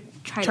do to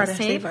try to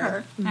save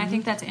her. Mm-hmm. I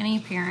think that's any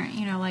parent,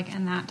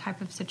 in that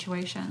type of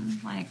situation.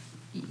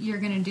 You're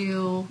going to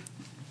do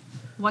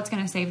what's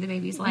going to save the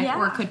baby's life,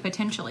 or could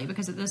potentially,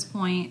 because at this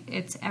point,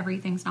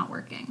 everything's not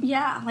working.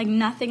 Yeah,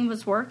 nothing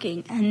was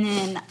working. And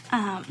then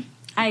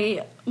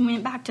I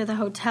went back to the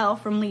hotel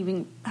from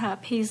leaving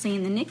Paisley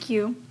in the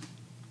NICU,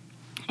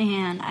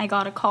 and I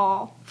got a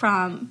call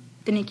from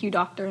the NICU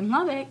doctor in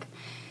Lubbock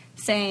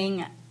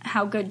saying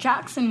how good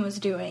Jackson was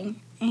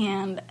doing,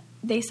 and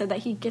they said that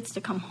he gets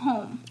to come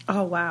home.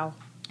 Oh, wow.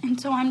 And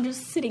so I'm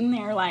just sitting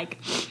there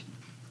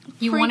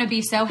you want to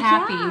be so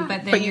happy,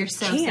 but then you're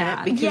so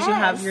sad. Because you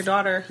have your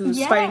daughter who's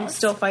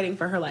still fighting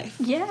for her life.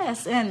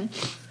 Yes, and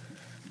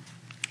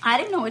I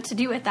didn't know what to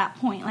do at that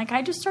point.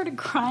 I just started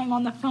crying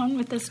on the phone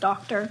with this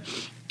doctor,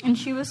 and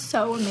she was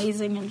so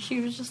amazing, and she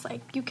was just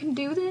like, you can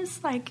do this,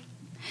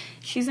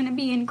 she's going to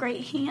be in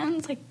great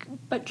hands,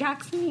 but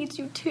Jackson needs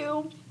you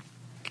too.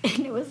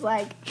 And it was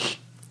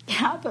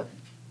yeah, but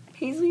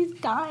Paisley's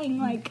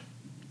dying,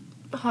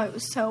 Oh, it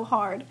was so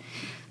hard.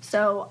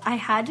 So I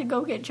had to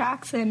go get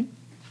Jackson,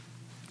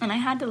 and I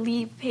had to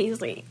leave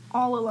Paisley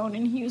all alone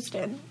in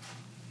Houston.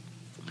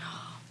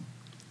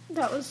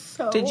 That was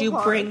so hard. Did you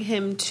bring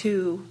him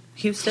to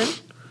Houston?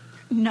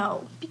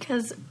 No,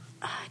 because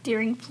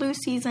during flu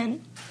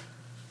season,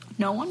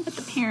 no one but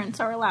the parents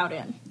are allowed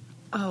in.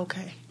 Oh,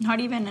 okay. Not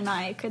even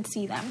Anaya could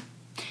see them.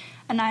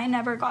 And I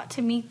never got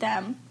to meet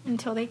them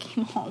until they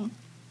came home.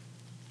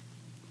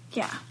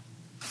 Yeah.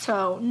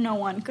 So no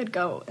one could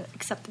go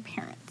except the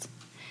parents.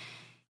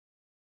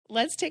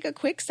 Let's take a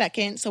quick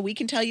second so we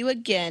can tell you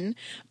again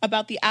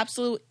about the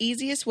absolute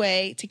easiest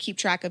way to keep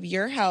track of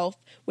your health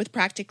with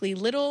practically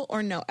little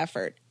or no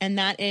effort, and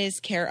that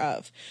is Care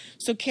Of.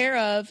 So Care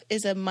Of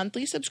is a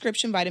monthly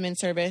subscription vitamin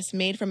service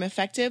made from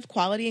effective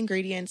quality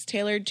ingredients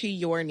tailored to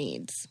your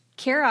needs.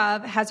 Care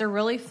Of has a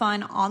really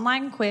fun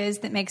online quiz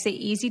that makes it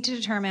easy to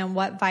determine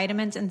what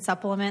vitamins and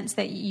supplements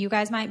that you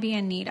guys might be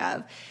in need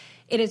of.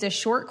 It is a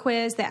short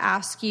quiz that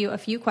asks you a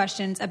few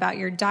questions about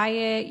your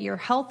diet, your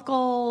health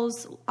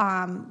goals,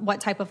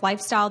 what type of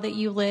lifestyle that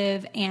you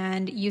live,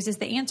 and uses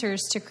the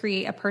answers to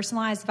create a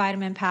personalized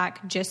vitamin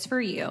pack just for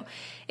you.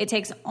 It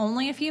takes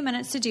only a few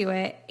minutes to do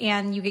it,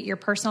 and you get your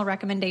personal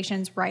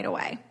recommendations right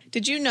away.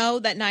 Did you know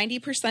that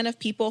 90% of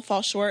people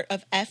fall short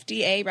of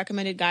FDA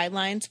recommended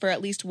guidelines for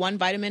at least one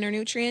vitamin or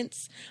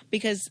nutrients?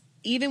 Because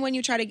even when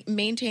you try to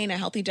maintain a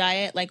healthy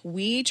diet like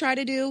we try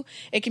to do,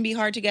 it can be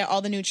hard to get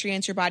all the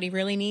nutrients your body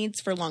really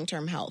needs for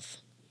long-term health.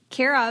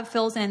 Care Of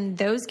fills in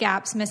those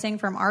gaps missing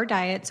from our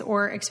diets,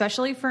 or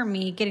especially for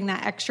me, getting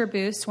that extra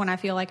boost when I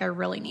feel like I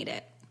really need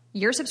it.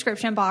 Your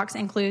subscription box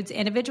includes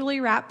individually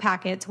wrapped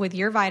packets with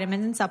your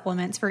vitamins and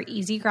supplements for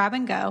easy grab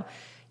and go.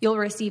 You'll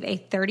receive a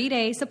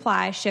 30-day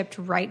supply shipped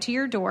right to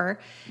your door.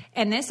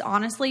 And this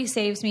honestly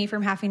saves me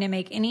from having to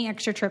make any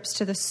extra trips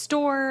to the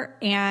store.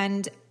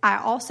 And I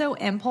also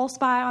impulse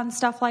buy on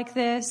stuff like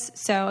this.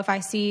 So if I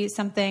see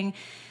something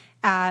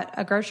at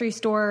a grocery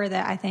store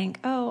that I think,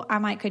 oh, I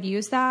might could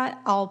use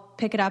that, I'll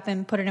pick it up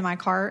and put it in my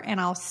cart,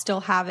 and I'll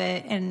still have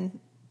it in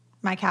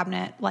my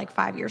cabinet like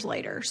 5 years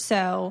later.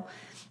 So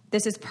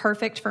this is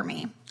perfect for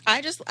me.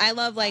 I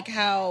love like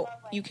how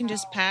you can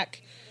just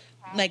pack,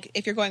 like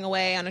if you're going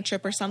away on a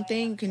trip or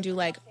something, you can do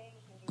like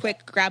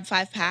quick grab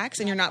 5 packs,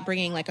 and you're not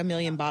bringing like a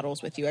million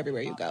bottles with you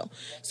everywhere you go.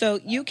 So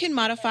you can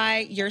modify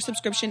your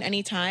subscription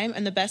anytime.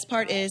 And the best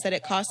part is that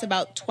it costs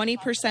about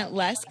 20%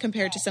 less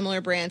compared to similar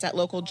brands at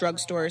local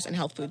drugstores and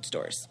health food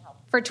stores.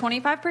 For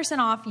 25%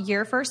 off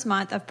your first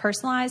month of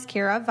personalized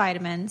Care Of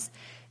vitamins,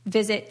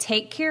 visit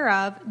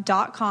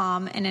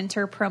takecareof.com and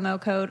enter promo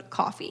code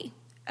COFFEE.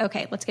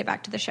 Okay, let's get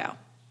back to the show.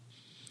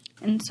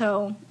 And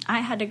so I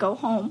had to go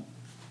home,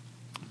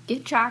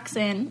 get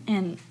Jackson,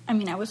 and I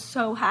mean, I was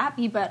so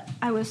happy, but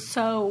I was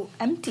so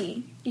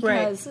empty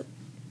because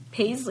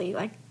Paisley,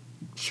 like,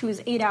 she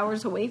was 8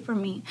 hours away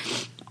from me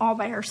all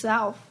by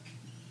herself.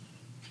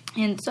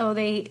 And so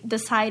they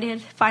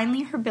decided,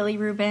 finally her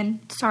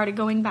bilirubin started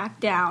going back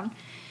down,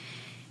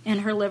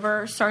 and her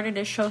liver started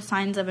to show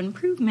signs of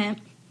improvement.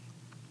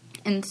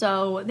 And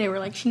so they were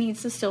like, she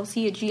needs to still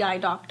see a GI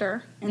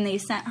doctor, and they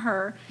sent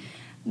her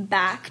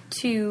back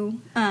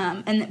to,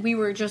 and we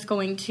were just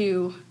going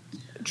to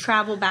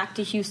travel back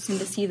to Houston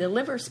to see the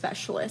liver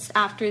specialist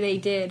after they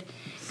did,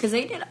 because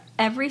they did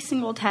every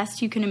single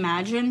test you can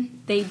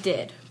imagine they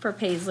did for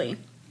Paisley,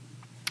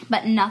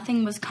 but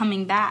nothing was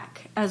coming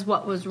back as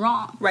what was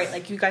wrong. Right,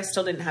 like you guys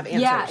still didn't have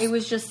answers. Yeah, it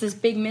was just this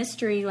big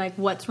mystery, like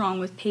what's wrong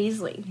with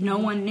Paisley. No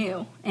one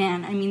knew.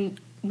 And I mean,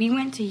 we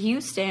went to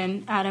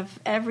Houston out of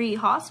every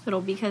hospital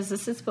because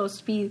this is supposed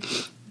to be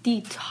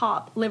the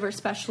top liver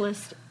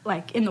specialist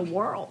like in the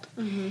world.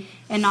 Mm-hmm.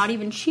 And not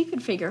even she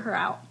could figure her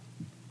out.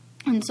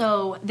 And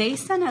so they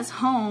sent us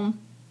home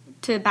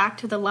back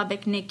to the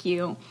Lubbock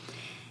NICU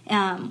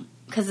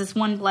because this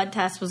one blood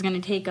test was going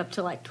to take up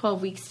to like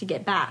 12 weeks to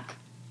get back.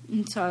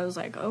 And so I was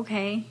like,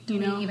 okay, do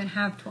we even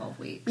have 12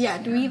 weeks?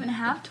 Yeah, do we even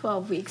have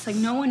 12 weeks? Like,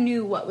 no one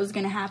knew what was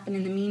going to happen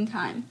in the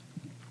meantime.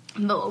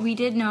 But what we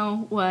did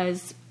know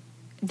was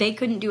they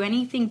couldn't do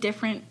anything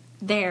different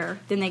there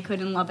than they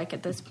could in Lubbock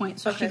at this point.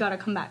 So she got to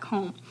come back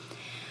home.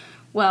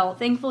 Well,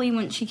 thankfully,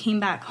 when she came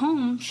back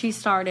home, she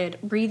started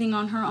breathing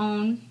on her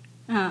own.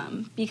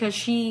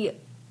 Because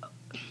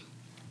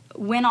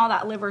when all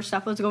that liver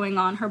stuff was going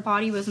on, her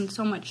body was in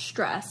so much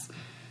stress.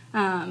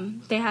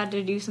 They had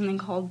to do something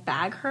called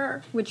bag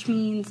her, which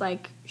means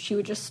like she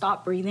would just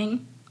stop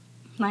breathing,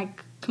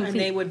 like completely. And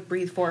they would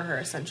breathe for her,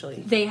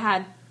 essentially. They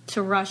had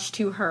to rush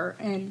to her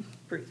and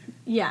breathe.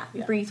 Yeah,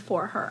 breathe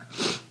for her.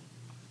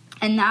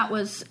 And that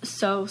was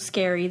so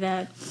scary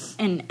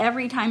and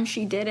every time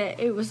she did it,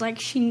 it was like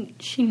she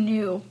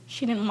knew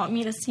she didn't want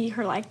me to see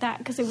her like that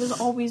because it was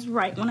always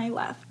right when I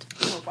left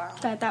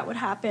that would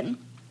happen.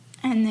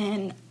 And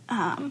then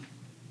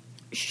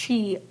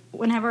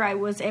whenever I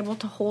was able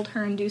to hold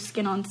her and do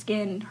skin on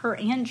skin, her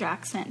and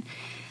Jackson,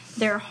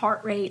 their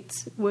heart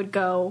rates would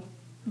go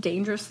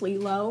dangerously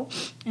low,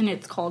 and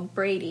it's called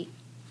Brady.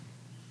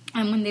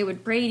 And when they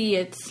would Brady,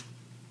 it's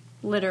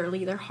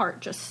literally their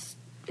heart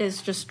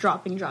is just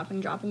dropping.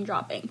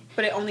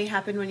 But it only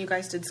happened when you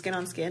guys did skin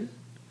on skin?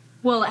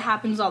 Well, it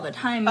happens all the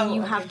time, and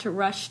you okay. have to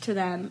rush to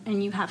them,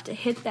 and you have to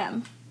hit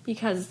them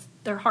because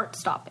their heart's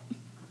stopping.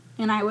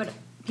 And I would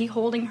be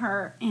holding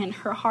her, and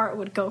her heart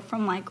would go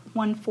from, like,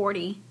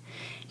 140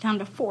 down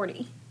to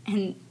 40.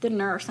 And the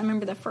nurse, I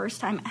remember the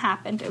first time it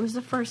happened, it was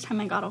the first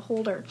time I got to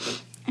hold her.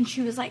 And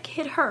she was like,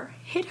 hit her.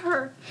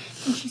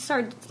 And she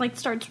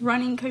starts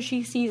running because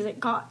she sees it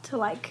got to,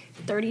 like,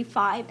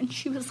 35. And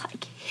she was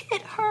like,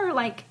 hit her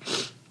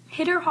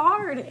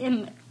hard.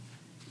 And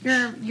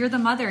you're the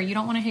mother. You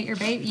don't want to hit your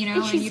baby, you know.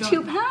 and she's you don't,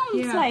 2 pounds.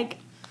 yeah.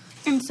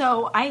 And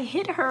so I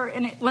hit her,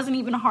 and it wasn't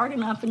even hard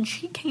enough. And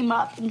she came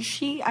up, and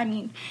she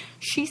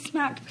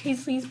smacked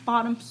Paisley's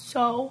bottom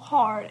so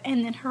hard.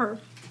 And then her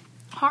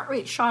heart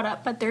rate shot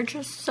up. But they're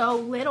just so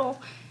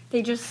little.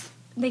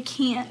 They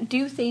can't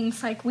do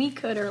things like we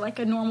could or like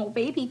a normal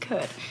baby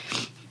could.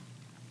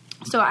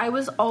 So I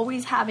was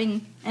always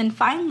having, and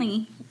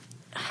finally,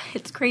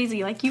 it's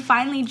crazy. Like, you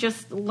finally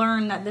just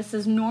learn that this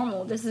is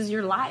normal. This is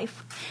your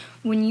life.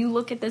 When you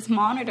look at this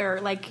monitor,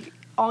 like,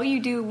 all you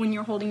do when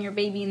you're holding your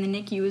baby in the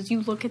NICU is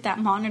you look at that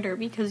monitor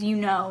because you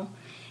know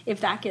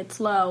if that gets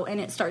low and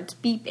it starts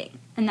beeping.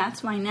 And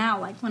that's why now,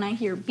 like, when I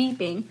hear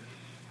beeping,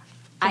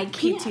 I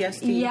can't.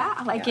 PTSD. Yeah,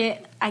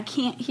 I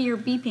can't hear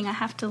beeping. I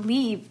have to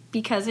leave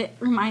because it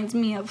reminds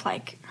me of,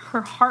 like,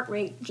 her heart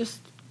rate just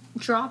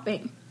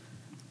dropping.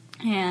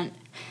 And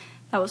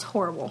that was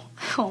horrible.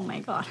 Oh,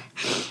 my God.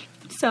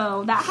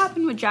 So that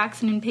happened with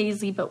Jackson and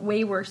Paisley, but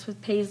way worse with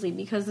Paisley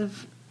because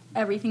of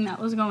everything that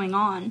was going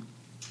on.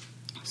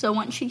 So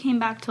once she came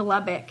back to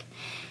Lubbock,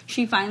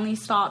 she finally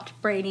stopped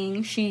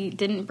braiding. She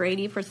didn't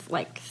braid for,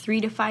 like, 3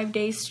 to 5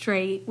 days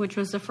straight, which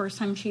was the first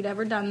time she'd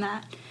ever done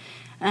that.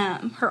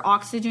 Her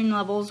oxygen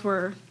levels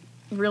were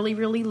really,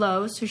 really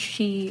low, so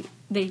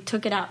they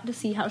took it out to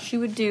see how she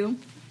would do.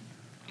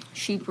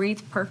 She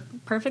breathed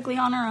perfectly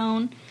on her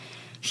own.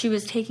 She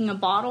was taking a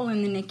bottle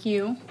in the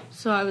NICU,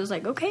 so I was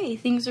like, okay,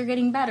 things are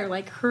getting better.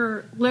 Like,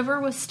 her liver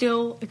was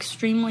still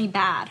extremely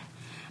bad,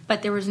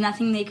 but there was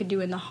nothing they could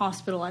do in the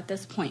hospital at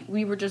this point.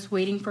 We were just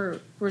waiting for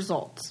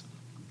results.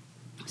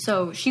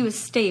 So she was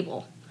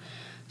stable.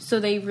 So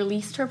they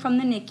released her from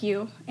the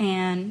NICU,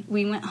 and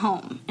we went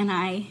home, and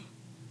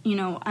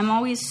I'm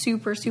always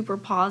super, super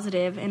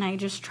positive, and I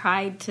just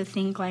tried to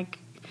think, like,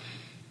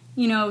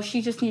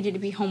 she just needed to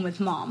be home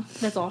with Mom.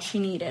 That's all she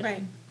needed.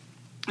 Right.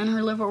 And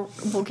her liver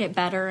will get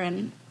better,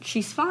 and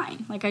she's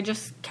fine. Like, I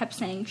just kept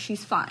saying,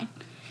 she's fine.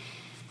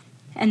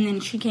 And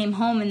then she came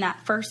home, and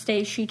that first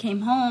day she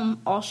came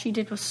home, all she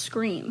did was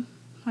scream.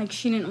 Like,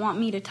 she didn't want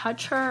me to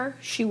touch her.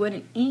 She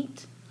wouldn't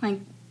eat.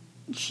 Like,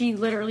 she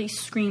literally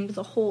screamed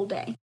the whole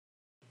day.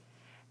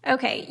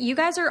 Okay, you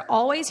guys are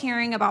always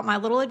hearing about my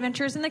little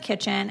adventures in the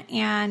kitchen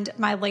and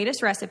my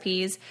latest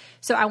recipes,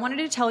 so I wanted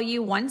to tell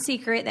you one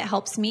secret that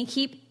helps me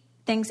keep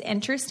things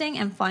interesting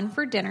and fun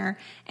for dinner,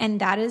 and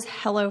that is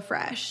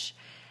HelloFresh.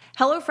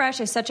 HelloFresh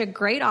is such a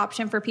great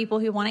option for people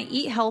who want to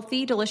eat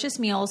healthy, delicious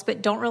meals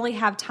but don't really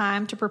have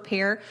time to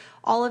prepare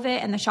all of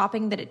it and the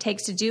shopping that it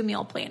takes to do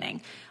meal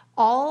planning.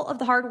 All of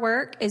the hard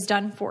work is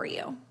done for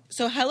you.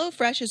 So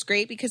HelloFresh is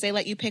great because they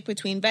let you pick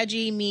between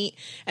veggie, meat,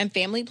 and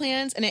family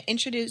plans, and it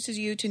introduces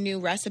you to new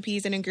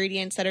recipes and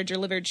ingredients that are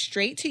delivered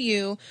straight to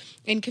you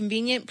in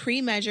convenient,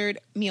 pre-measured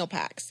meal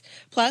packs.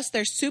 Plus,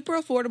 they're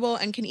super affordable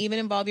and can even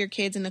involve your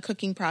kids in the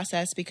cooking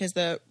process because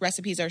the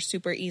recipes are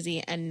super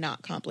easy and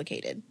not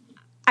complicated.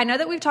 I know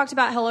that we've talked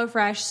about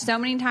HelloFresh so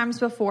many times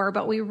before,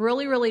 but we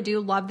really, really do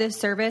love this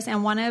service.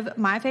 And one of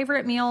my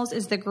favorite meals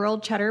is the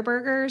grilled cheddar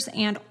burgers.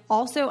 And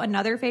also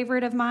another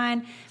favorite of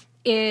mine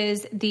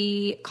is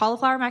the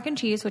cauliflower mac and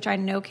cheese, which I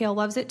know Kail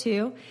loves it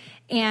too.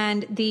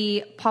 And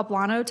the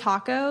poblano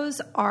tacos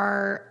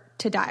are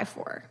to die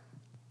for.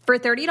 For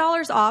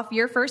 $30 off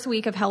your first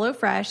week of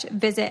HelloFresh,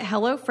 visit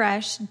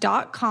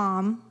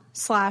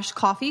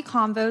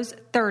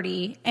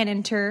HelloFresh.com/coffeeconvos30 and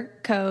enter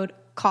code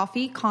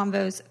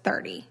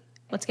coffeeconvos30.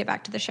 Let's get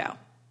back to the show.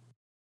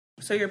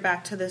 So you're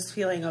back to this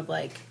feeling of,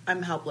 like,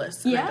 I'm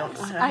helpless. And Yes, I don't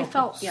know how to I help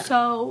felt you.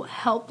 so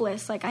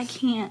helpless. Like, I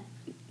can't.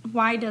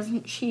 Why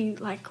doesn't she,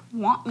 like,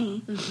 want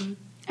me? Mm-hmm.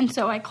 And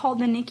so I called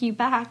the NICU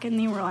back, and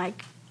they were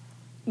like,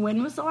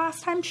 when was the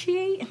last time she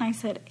ate? And I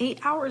said, 8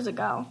 hours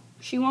ago.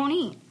 She won't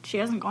eat. She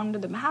hasn't gone to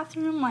the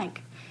bathroom.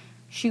 Like,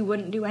 she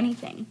wouldn't do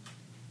anything.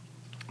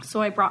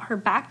 So I brought her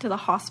back to the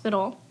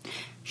hospital.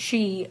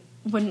 She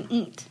wouldn't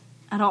eat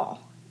at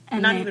all.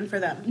 And Not even for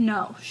them?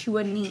 No, she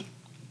wouldn't eat.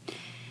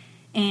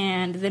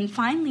 And then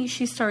finally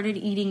she started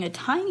eating a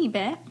tiny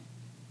bit.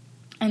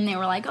 And they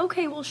were like,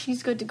 okay, well,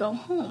 she's good to go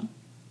home.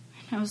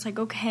 And I was like,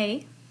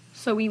 okay.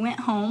 So we went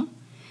home.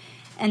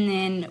 And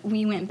then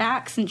we went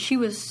back. Since she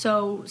was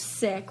so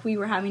sick, we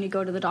were having to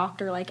go to the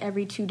doctor like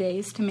every 2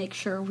 days to make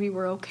sure we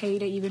were okay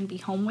to even be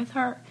home with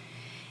her.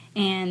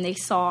 And they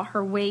saw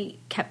her weight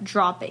kept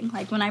dropping.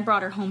 Like, when I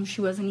brought her home,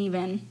 she was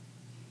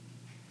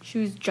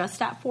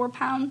just at 4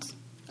 pounds.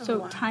 So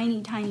wow.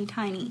 Tiny, tiny,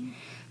 tiny.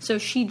 So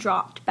she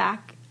dropped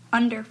back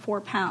under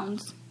 4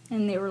 pounds.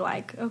 And they were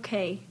like,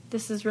 okay,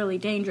 this is really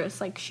dangerous.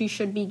 Like, she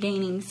should be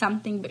gaining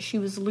something, but she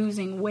was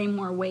losing way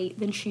more weight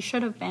than she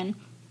should have been.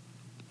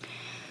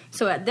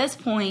 So at this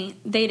point,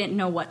 they didn't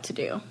know what to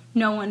do.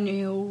 No one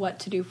knew what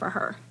to do for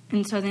her.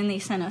 And so then they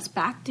sent us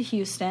back to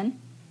Houston,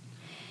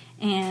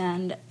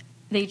 and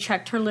they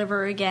checked her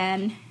liver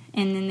again,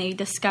 and then they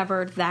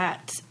discovered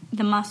that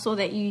the muscle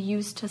that you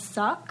use to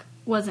suck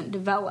wasn't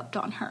developed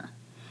on her.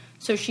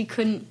 So she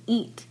couldn't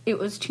eat. It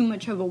was too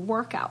much of a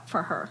workout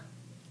for her.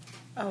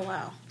 Oh,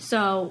 wow.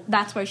 So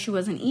that's why she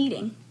wasn't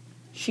eating.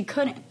 She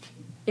couldn't.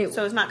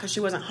 So it's not because she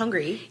wasn't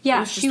hungry. Yeah, it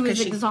was just she was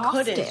 'cause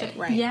exhausted. She couldn't,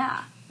 right.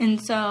 Yeah. And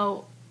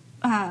so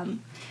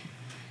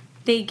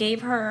they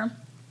gave her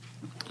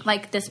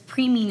like this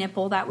preemie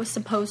nipple that was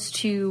supposed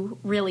to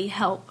really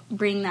help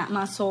bring that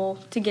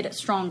muscle to get it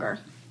stronger.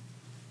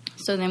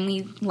 So then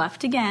we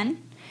left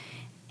again,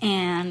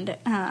 and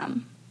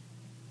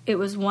it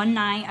was one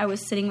night I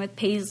was sitting with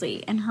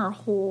Paisley, and her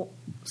whole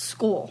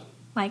skull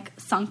like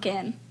sunk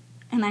in,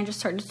 and I just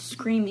started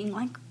screaming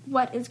like,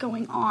 what is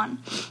going on?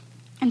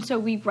 And so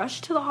we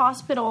rushed to the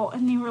hospital,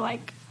 and they were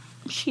like,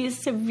 she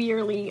is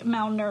severely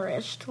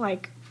malnourished.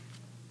 Like,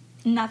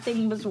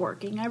 nothing was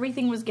working.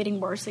 Everything was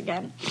getting worse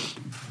again.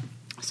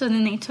 So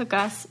then they took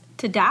us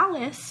to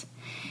Dallas,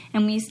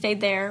 and we stayed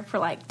there for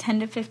like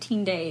 10 to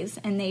 15 days,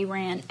 and they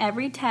ran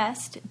every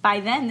test. By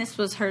then,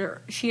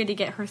 she had to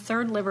get her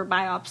third liver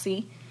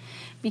biopsy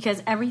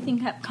because everything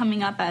kept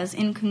coming up as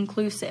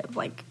inconclusive.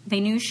 Like,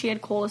 they knew she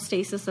had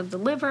cholestasis of the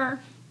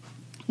liver.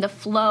 The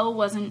flow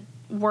wasn't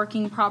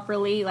working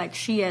properly. Like,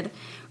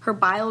 her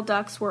bile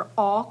ducts were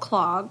all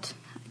clogged.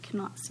 I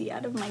cannot see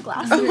out of my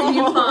glasses.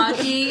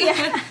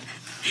 Yeah.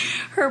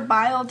 Her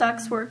bile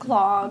ducts were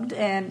clogged,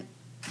 and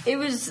it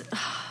was,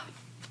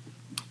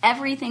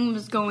 everything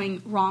was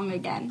going wrong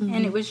again,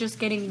 and it was just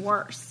getting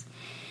worse.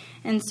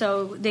 And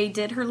so they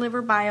did her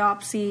liver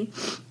biopsy,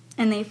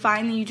 and they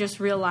finally just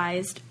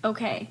realized,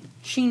 okay,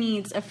 she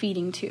needs a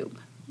feeding tube.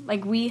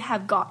 Like, we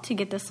have got to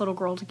get this little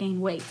girl to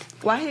gain weight.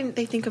 Why didn't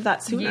they think of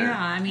that sooner? Yeah,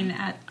 I mean,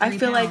 at 3 I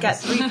feel like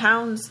pounds. at 3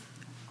 pounds,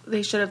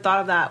 they should have thought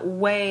of that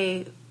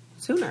way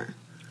sooner.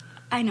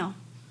 I know.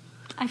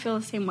 I feel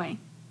the same way.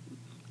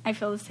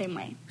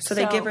 So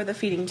they give her the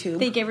feeding tube.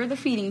 They give her the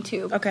feeding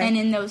tube. Okay. And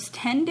in those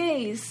 10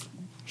 days,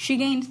 she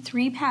gained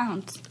 3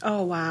 pounds.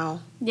 Oh, wow.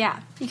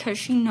 Yeah, because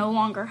she no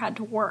longer had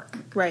to work.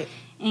 Right.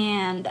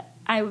 And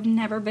I've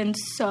never been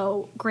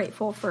so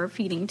grateful for a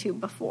feeding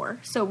tube before.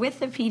 So with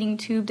the feeding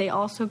tube, they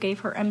also gave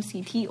her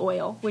MCT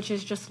oil, which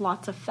is just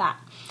lots of fat.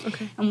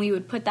 Okay. And we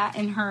would put that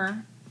in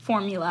her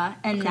formula,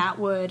 and that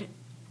would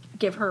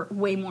give her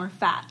way more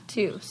fat,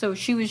 too. So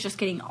she was just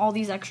getting all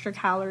these extra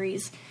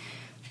calories.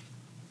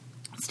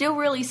 Still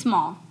really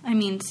small. I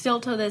mean, still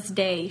to this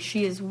day,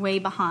 she is way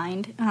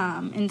behind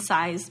in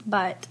size,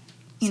 but...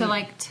 you know.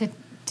 like,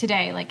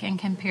 today, like, in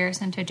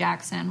comparison to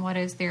Jackson, what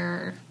is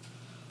their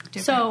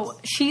difference? So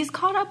she's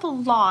caught up a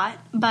lot,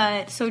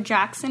 but so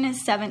Jackson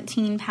is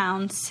 17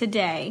 pounds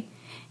today,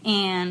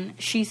 and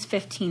she's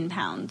 15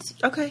 pounds.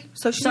 Okay.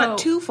 So she's not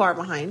too far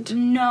behind.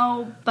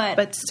 No,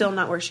 but still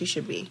not where she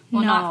should be.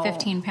 Well, no. not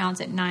 15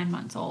 pounds at 9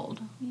 months old.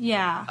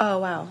 Yeah. Oh,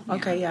 wow.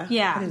 Okay, yeah.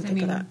 Yeah. I didn't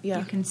think of that. Yeah.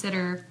 You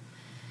consider...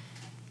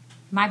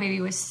 My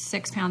baby was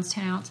 6 pounds,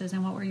 10 ounces,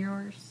 and what were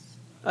yours?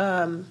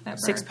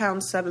 6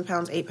 pounds, 7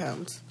 pounds, 8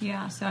 pounds.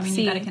 Yeah, so I mean,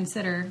 See. you got to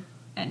consider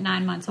at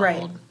 9 months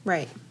Right, old.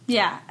 right.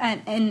 Yeah,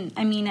 and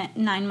I mean at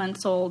 9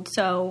 months old.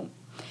 So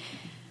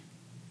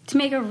to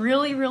make a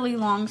really, really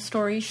long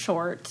story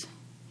short,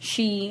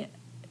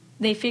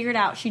 they figured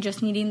out she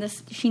just needed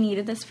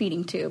this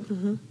feeding tube.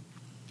 Mm-hmm.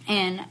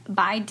 And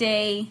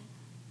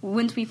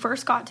once we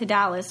first got to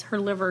Dallas, her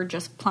liver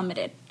just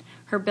plummeted.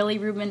 Her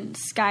bilirubin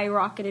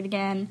skyrocketed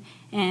again,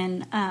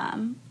 and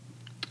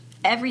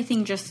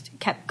everything just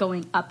kept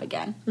going up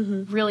again,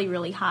 really,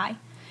 really high.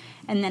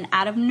 And then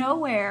out of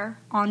nowhere,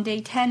 on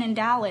day 10 in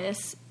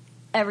Dallas,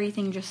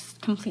 everything just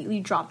completely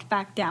dropped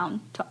back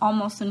down to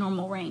almost the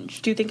normal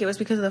range. Do you think it was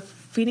because of the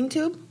feeding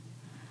tube?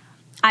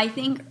 I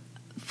think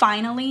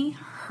finally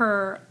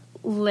her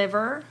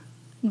liver,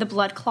 the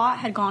blood clot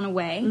had gone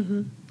away.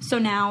 Mm-hmm. So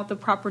now the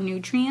proper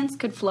nutrients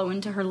could flow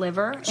into her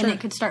liver, Sure. and it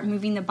could start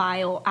moving the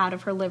bile out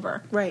of her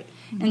liver. Right.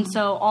 Mm-hmm. And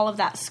so all of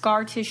that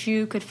scar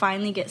tissue could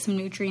finally get some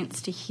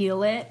nutrients to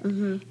heal it.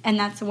 Mm-hmm. And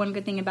that's the one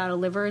good thing about a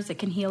liver is it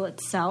can heal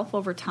itself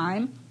over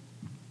time.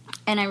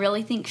 And I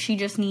really think she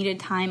just needed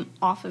time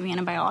off of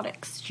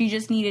antibiotics. She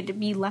just needed to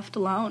be left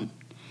alone.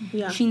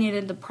 Yeah. She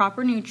needed the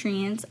proper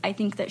nutrients. I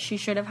think that she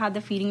should have had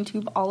the feeding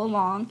tube all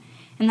along.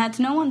 And that's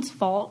no one's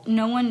fault.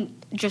 No one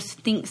just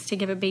thinks to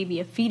give a baby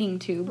a feeding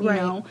tube, you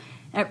know.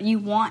 You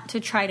want to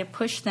try to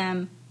push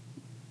them,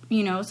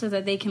 so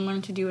that they can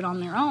learn to do it on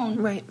their own.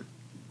 Right.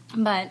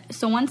 But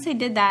so once they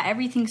did that,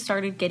 everything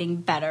started getting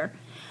better.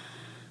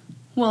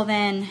 Well,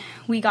 then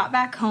we got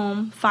back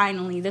home,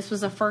 finally. This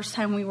was the first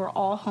time we were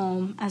all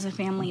home as a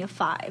family of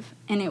 5.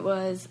 And it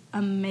was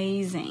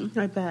amazing.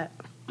 I bet.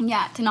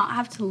 Yeah, to not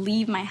have to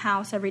leave my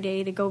house every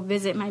day to go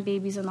visit my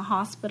babies in the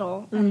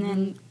hospital and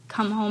then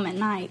come home at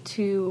night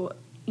to,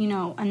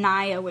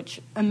 Anaya,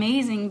 which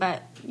amazing,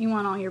 but you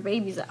want all your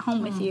babies at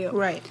home with you.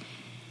 Right.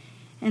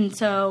 And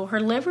so her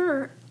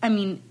liver, I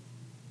mean,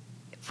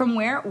 from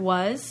where it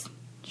was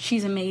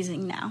she's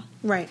amazing now.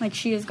 Right. Like,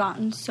 she has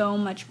gotten so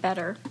much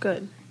better.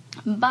 Good.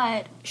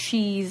 But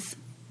she's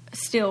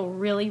still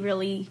really,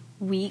 really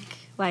weak.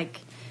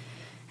 Like,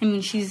 I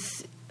mean,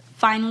 she's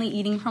finally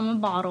eating from a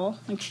bottle.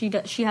 Like,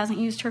 she hasn't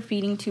used her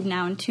feeding tube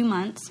now in 2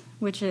 months,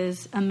 which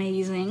is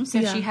amazing.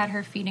 So she had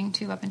her feeding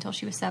tube up until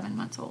she was 7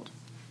 months old.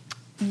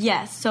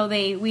 Yes. So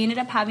we ended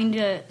up having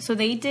to. So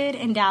they did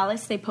in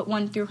Dallas. They put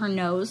one through her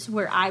nose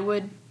where I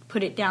would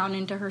put it down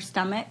into her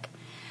stomach.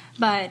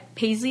 But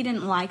Paisley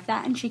didn't like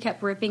that, and she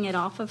kept ripping it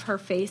off of her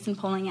face and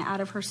pulling it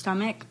out of her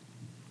stomach.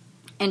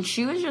 And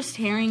she was just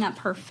tearing up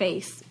her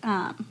face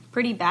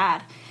pretty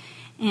bad.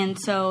 And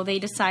so they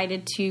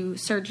decided to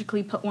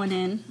surgically put one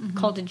in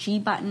called a G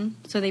button.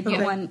 So they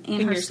put one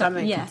in her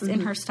stomach. Yes,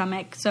 in her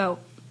stomach. So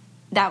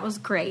that was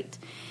great.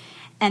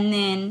 And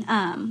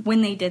then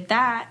when they did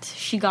that,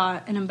 she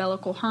got an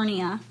umbilical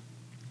hernia.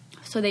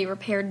 So they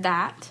repaired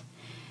that.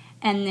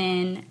 And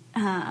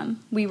then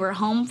we were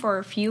home for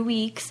a few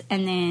weeks.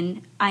 And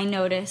then I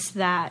noticed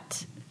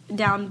that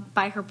down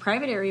by her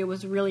private area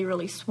was really,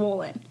 really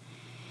swollen.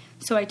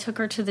 So I took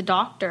her to the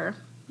doctor,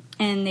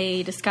 and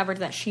they discovered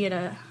that she had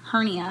a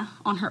hernia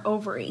on her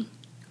ovary.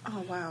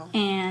 Oh, wow.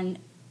 And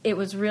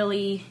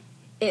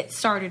it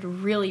started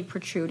really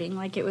protruding.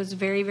 Like, it was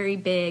very, very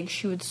big.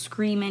 She would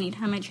scream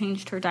anytime I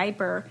changed her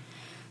diaper.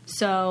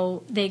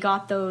 So they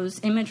got those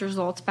image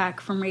results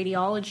back from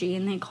radiology,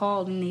 and they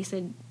called, and they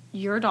said,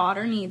 your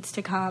daughter needs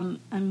to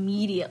come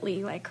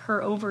immediately. Like,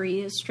 her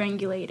ovary is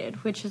strangulated,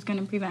 which is going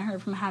to prevent her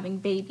from having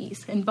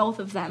babies. And both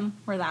of them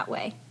were that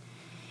way.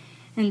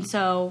 And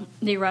so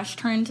they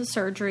rushed her into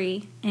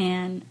surgery,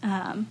 and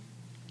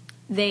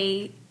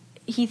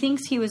he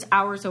thinks he was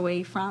hours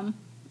away from,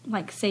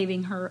 like,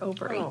 saving her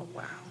ovary. Oh,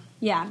 wow.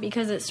 Yeah,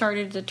 because it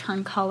started to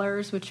turn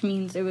colors, which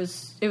means it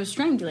was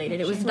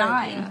strangulated. It was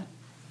dying. Yeah.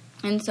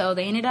 And so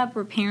they ended up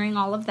repairing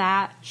all of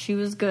that. She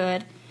was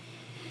good.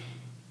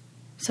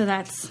 So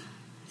that's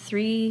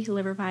 3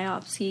 liver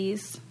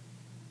biopsies,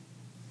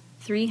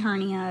 3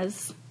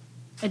 hernias,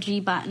 a G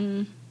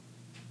button.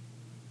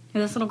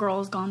 This little girl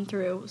has gone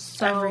through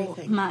so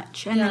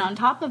much. And then on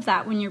top of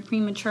that, when you're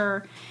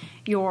premature,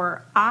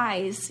 your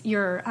eyes,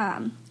 your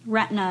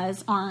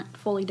retinas aren't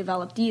fully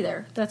developed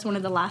either. That's one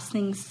of the last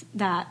things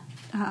that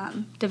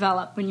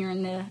develop when you're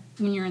in the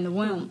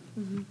womb.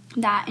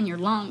 Mm-hmm. That and your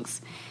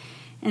lungs.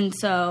 And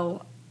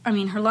so, I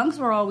mean, her lungs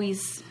were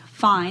always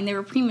fine. They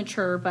were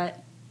premature,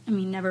 but, I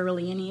mean, never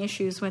really any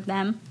issues with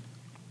them.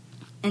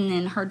 And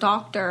then her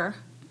doctor,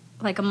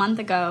 like a month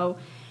ago,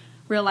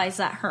 realized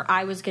that her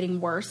eye was getting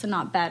worse and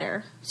not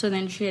better. So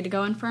then she had to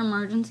go in for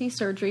emergency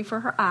surgery for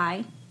her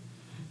eye.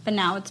 But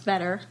now it's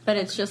better. But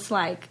it's just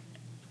like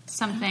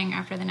something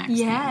after the next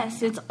yes,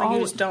 thing. It's like all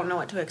you just don't know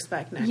what to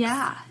expect next.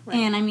 Yeah. Right.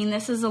 And I mean,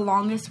 this is the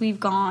longest we've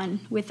gone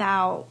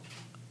without,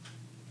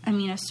 I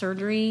mean, a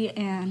surgery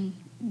and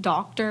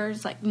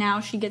doctors. Like,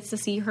 now she gets to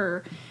see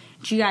her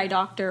GI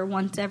doctor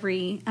once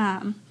every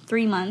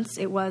 3 months.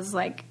 It was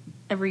like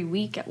every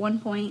week at one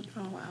point.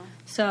 Oh, wow.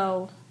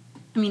 So,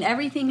 I mean,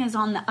 everything is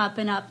on the up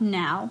and up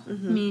now.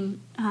 Mm-hmm. I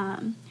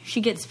mean,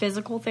 she gets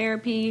physical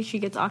therapy. She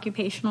gets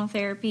occupational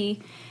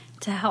therapy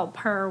to help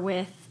her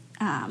with,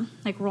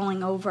 like,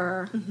 rolling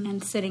over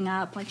and sitting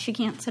up. Like, she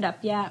can't sit up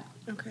yet.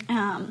 Okay.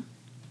 And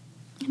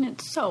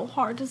it's so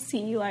hard to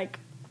see, like,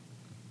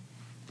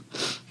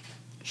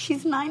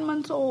 she's 9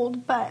 months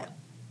old, but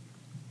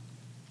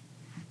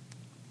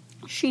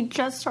she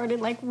just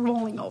started, like,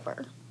 rolling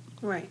over.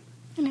 Right.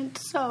 And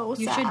it's so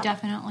sad. You should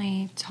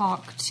definitely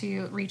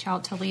reach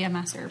out to Leah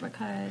Messer,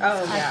 because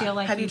I feel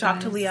like have you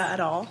talked to Leah at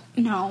all?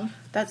 No.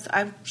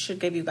 I should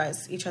give you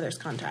guys each other's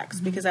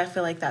contacts, because I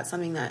feel like that's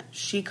something that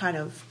she kind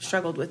of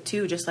struggled with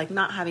too, just like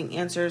not having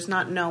answers,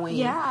 not knowing.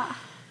 Yeah.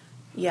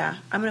 Yeah.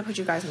 I'm going to put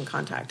you guys in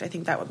contact. I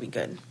think that would be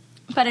good.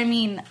 But I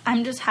mean,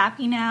 I'm just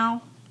happy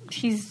now.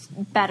 She's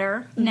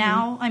better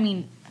now. I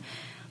mean,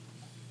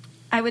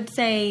 I would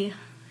say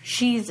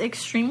she's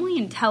extremely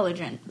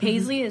intelligent.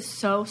 Paisley is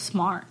so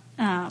smart.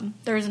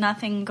 There's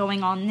nothing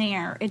going on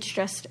there. It's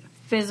just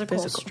physical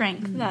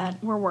strength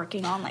that we're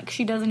working on. Like,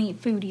 she doesn't eat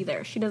food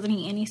either. She doesn't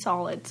eat any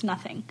solids,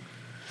 nothing.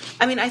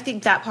 I mean, I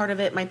think that part of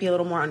it might be a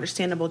little more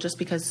understandable just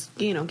because,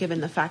 you know, given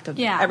the fact of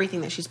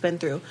everything that she's been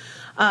through.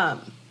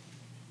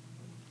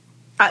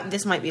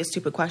 This might be a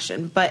stupid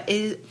question, but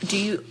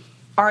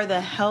are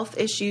the health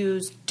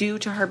issues due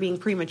to her being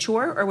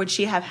premature, or would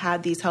she have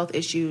had these health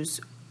issues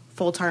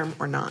full term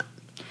or not?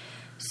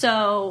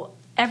 So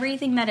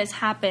everything that has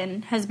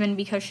happened has been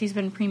because she's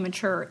been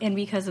premature and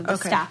because of the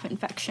staph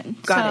infection.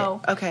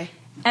 Got it. Okay.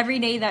 Every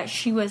day that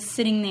she was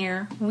sitting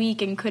there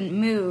weak and couldn't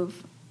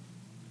move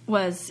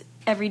was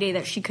every day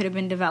that she could have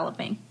been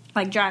developing,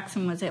 like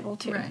Jackson was able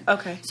to. Right.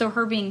 Okay. So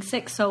her being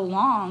sick so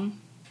long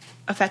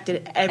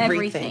affected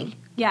everything.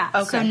 Yeah.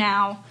 Okay. So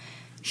now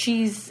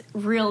she's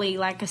really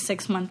like a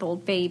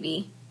 6-month-old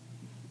baby.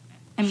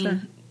 I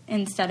mean,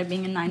 instead of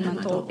being a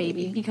 9-month-old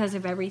baby because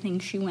of everything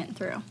she went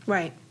through.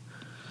 Right.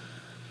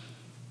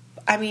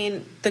 I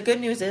mean, the good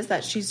news is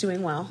that she's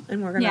doing well,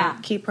 and we're going to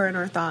keep her in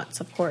our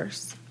thoughts, of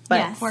course.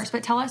 But Of course,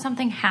 but tell us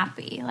something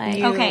happy.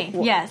 Like, Okay,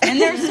 yes. And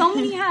there's so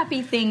many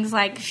happy things.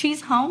 Like,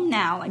 she's home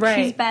now. Like,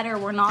 Right. she's better.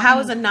 We're not... How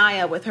is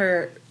Anaya with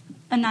her brother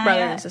and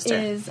Anaya sister?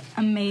 is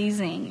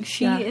amazing.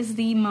 She is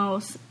the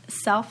most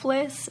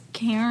selfless,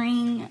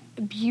 caring,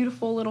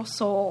 beautiful little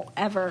soul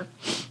ever.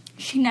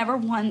 She never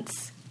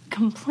once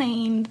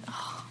complained.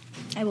 Oh,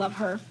 I love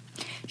her.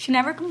 She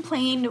never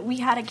complained. We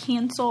had to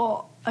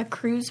cancel a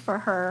cruise for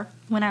her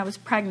when I was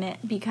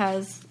pregnant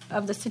because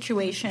of the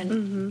situation.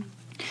 Mm-hmm.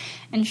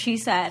 And she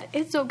said,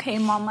 "It's okay,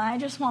 Mama. I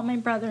just want my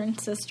brother and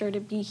sister to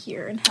be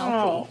here and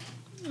healthy."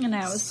 And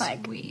I was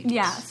like,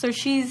 "Yeah." So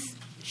she's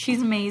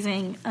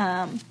amazing.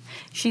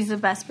 She's the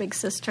best big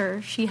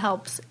sister. She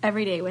helps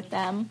every day with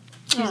them.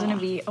 She's going to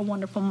be a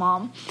wonderful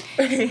mom.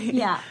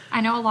 Yeah. I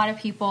know a lot of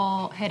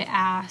people had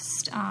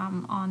asked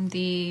on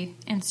the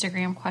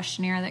Instagram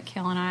questionnaire that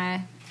Kail and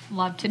I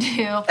love to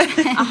do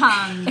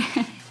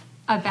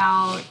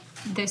about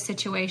the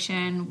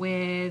situation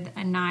with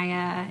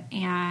Anaya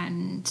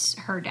and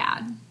her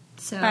dad.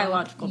 So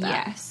Biological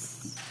dad.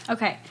 Yes.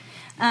 Okay.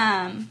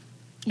 And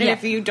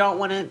if you don't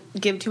want to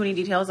give too many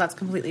details, that's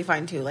completely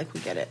fine too. Like, we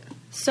get it.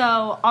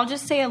 So I'll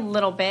just say a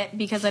little bit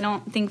because I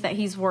don't think that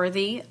he's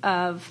worthy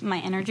of my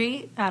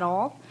energy at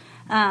all.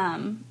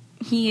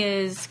 He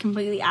is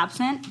completely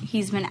absent.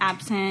 He's been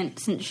absent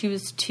since she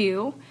was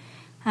 2.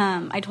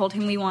 I told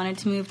him we wanted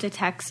to move to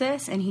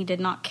Texas, and he did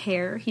not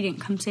care. He didn't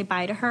come say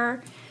bye to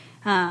her.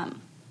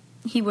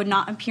 He would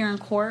not appear in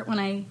court when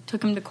I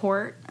took him to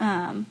court.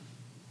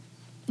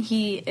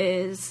 He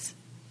is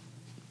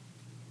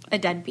a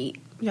deadbeat.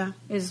 Yeah.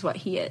 Is what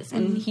he is.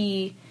 And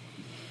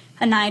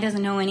Anaya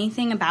doesn't know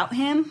anything about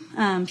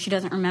him. She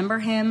doesn't remember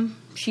him.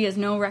 She has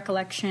no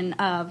recollection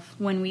of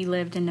when we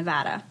lived in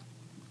Nevada.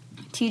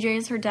 TJ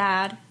is her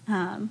dad.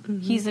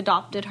 He's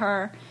adopted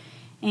her,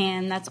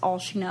 and that's all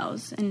she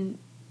knows. And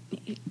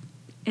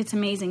it's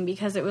amazing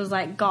because it was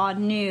like God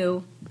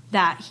knew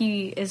that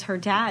he is her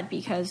dad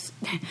because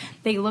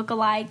they look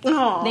alike,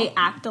 they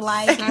act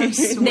alike,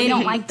 they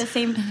don't like the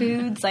same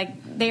foods,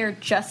 like they are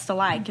just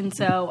alike. And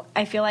so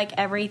I feel like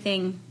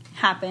everything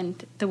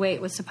happened the way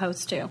it was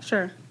supposed to.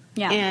 Sure.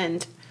 Yeah.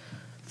 And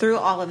through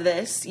all of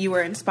this, you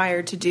were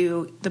inspired to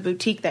do the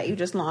boutique that you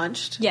just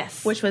launched.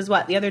 Yes. Which was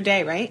what, the other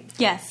day, right?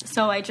 Yes.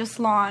 So I just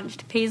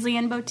launched Paisley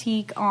and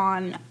Boutique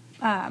on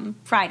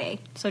Friday,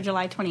 so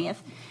July 20th.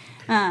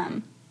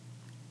 And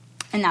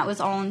that was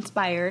all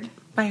inspired.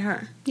 By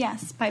her.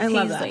 Yes, by I Paisley.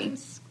 love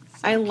that.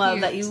 I love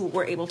that you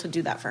were able to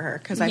do that for her.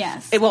 Because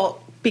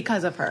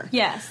because of her.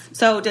 Yes.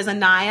 So does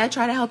Anaya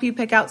try to help you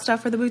pick out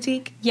stuff for the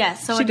boutique?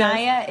 Yes. So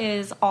Anaya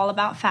is all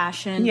about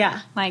fashion.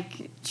 Yeah.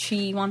 Like,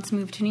 she wants to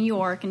move to New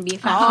York and be a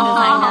fashion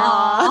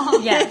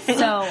designer. Yes.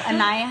 So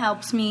Anaya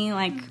helps me.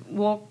 Like,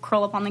 we'll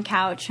curl up on the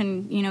couch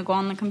and, go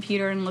on the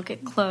computer and look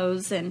at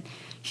clothes. And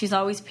she's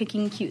always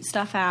picking cute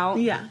stuff out.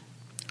 Yeah.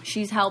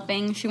 She's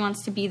helping. She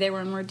wants to be there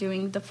when we're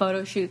doing the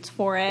photo shoots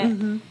for it.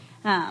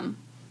 Mm-hmm.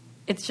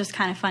 It's just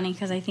kind of funny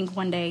because I think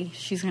one day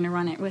she's going to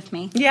run it with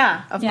me.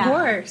 Yeah, of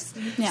course.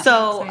 Yeah.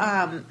 So,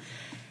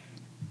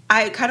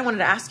 I kind of wanted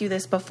to ask you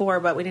this before,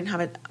 but we didn't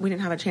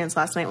have a chance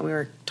last night when we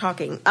were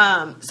talking.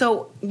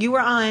 So you were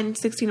on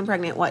 16 and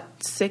Pregnant,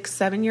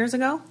 6-7 years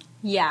ago?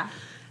 Yeah.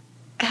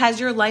 Has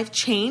your life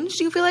changed,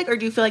 do you feel like? Or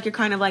do you feel like you're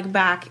kind of like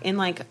back to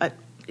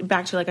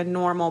like a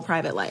normal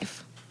private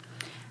life?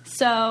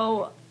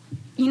 So,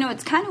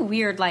 it's kind of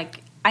weird.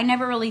 Like, I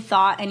never really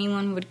thought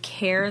anyone would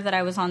care that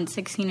I was on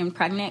 16 and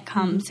Pregnant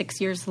come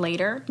 6 years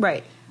later.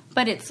 Right.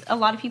 But a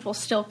lot of people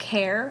still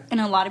care, and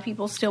a lot of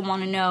people still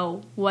want to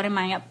know, what am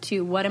I up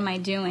to? What am I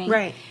doing?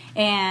 Right.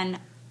 And,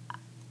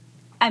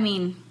 I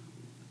mean,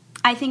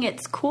 I think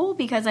it's cool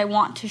because I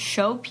want to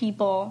show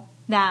people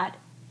that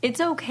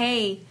it's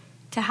okay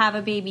to have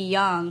a baby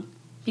young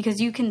because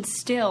you can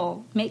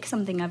still make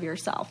something of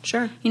yourself.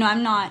 Sure.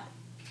 I'm not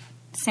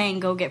saying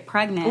go get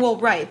pregnant. Well,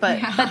 right,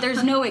 but but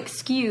there's no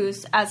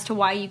excuse as to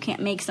why you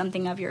can't make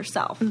something of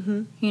yourself.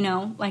 Mm-hmm.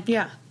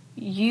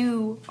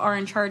 You are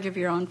in charge of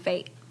your own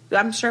fate.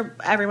 I'm sure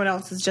everyone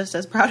else is just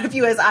as proud of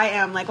you as I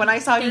am. Like, when I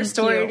saw your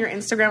story on your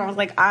Instagram, I was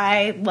like,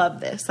 I love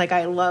this. Like,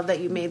 I love that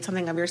you made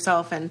something of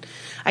yourself. And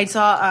I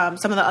saw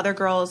some of the other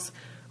girls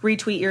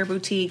retweet your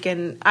boutique,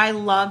 and I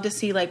love to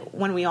see, like,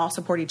 when we all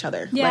support each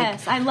other.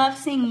 Yes, I love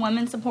seeing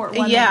women support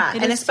women. Yeah,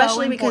 it and is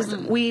especially so because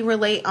we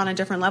relate on a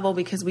different level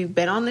because we've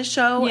been on this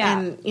show,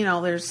 and,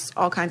 there's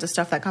all kinds of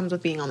stuff that comes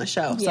with being on the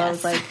show. Yes. So I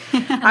was like...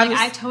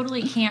 I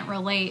totally can't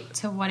relate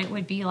to what it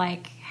would be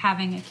like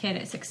having a kid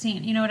at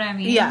 16. You know what I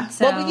mean? Yeah.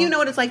 So, well, you know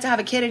what it's like to have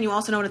a kid, and you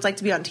also know what it's like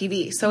to be on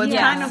TV. So it's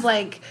kind of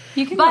like...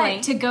 You can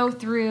but to go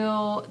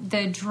through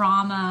the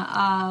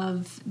drama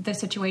of the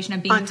situation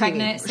of being on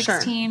pregnant TV,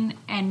 at 16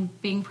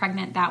 and being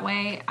pregnant that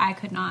way, I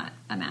could not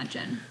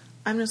imagine.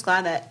 I'm just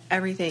glad that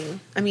everything...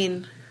 I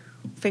mean,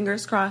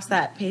 fingers crossed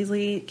that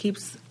Paisley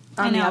keeps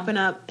on the up and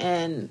up,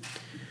 and...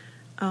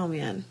 Oh,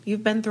 man.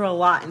 You've been through a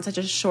lot in such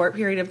a short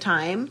period of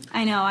time.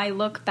 I know. I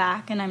look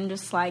back, and I'm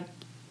just like...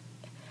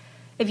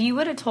 if you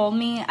would have told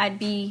me I'd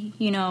be,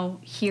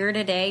 here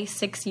today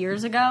 6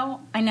 years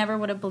ago, I never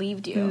would have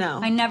believed you. No.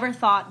 I never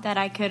thought that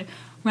I could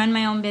run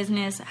my own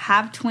business,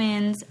 have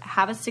twins,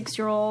 have a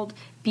 6-year-old,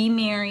 be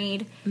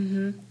married,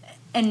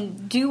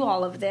 and do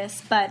all of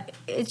this. But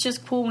it's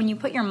just cool when you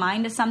put your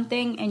mind to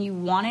something and you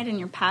want it and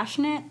you're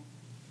passionate,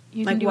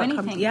 you can do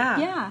anything.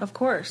 Yeah, of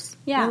course.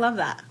 Yeah. I love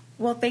that.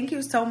 Well, thank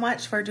you so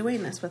much for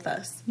doing this with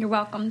us. You're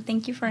welcome.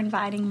 Thank you for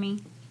inviting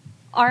me.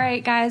 All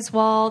right, guys.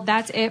 Well,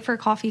 that's it for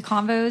Coffee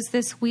Convos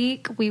this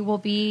week. We will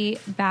be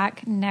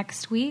back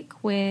next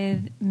week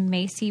with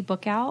Macy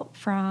Bookout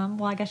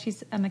from, I guess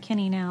she's a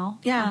McKinney now.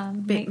 Yeah,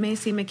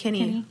 Macy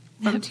McKinney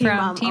from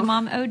Teen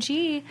Mom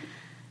OG.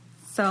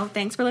 So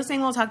thanks for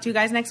listening. We'll talk to you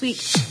guys next week.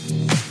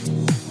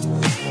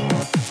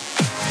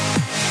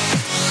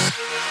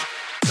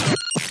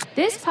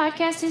 This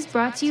podcast is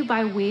brought to you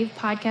by Wave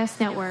Podcast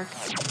Network.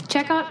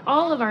 Check out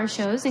all of our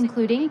shows,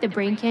 including the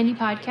Brain Candy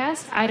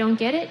Podcast, I Don't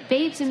Get It,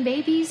 Babes and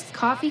Babies,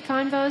 Coffee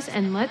Convos,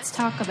 and Let's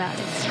Talk About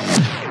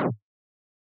It.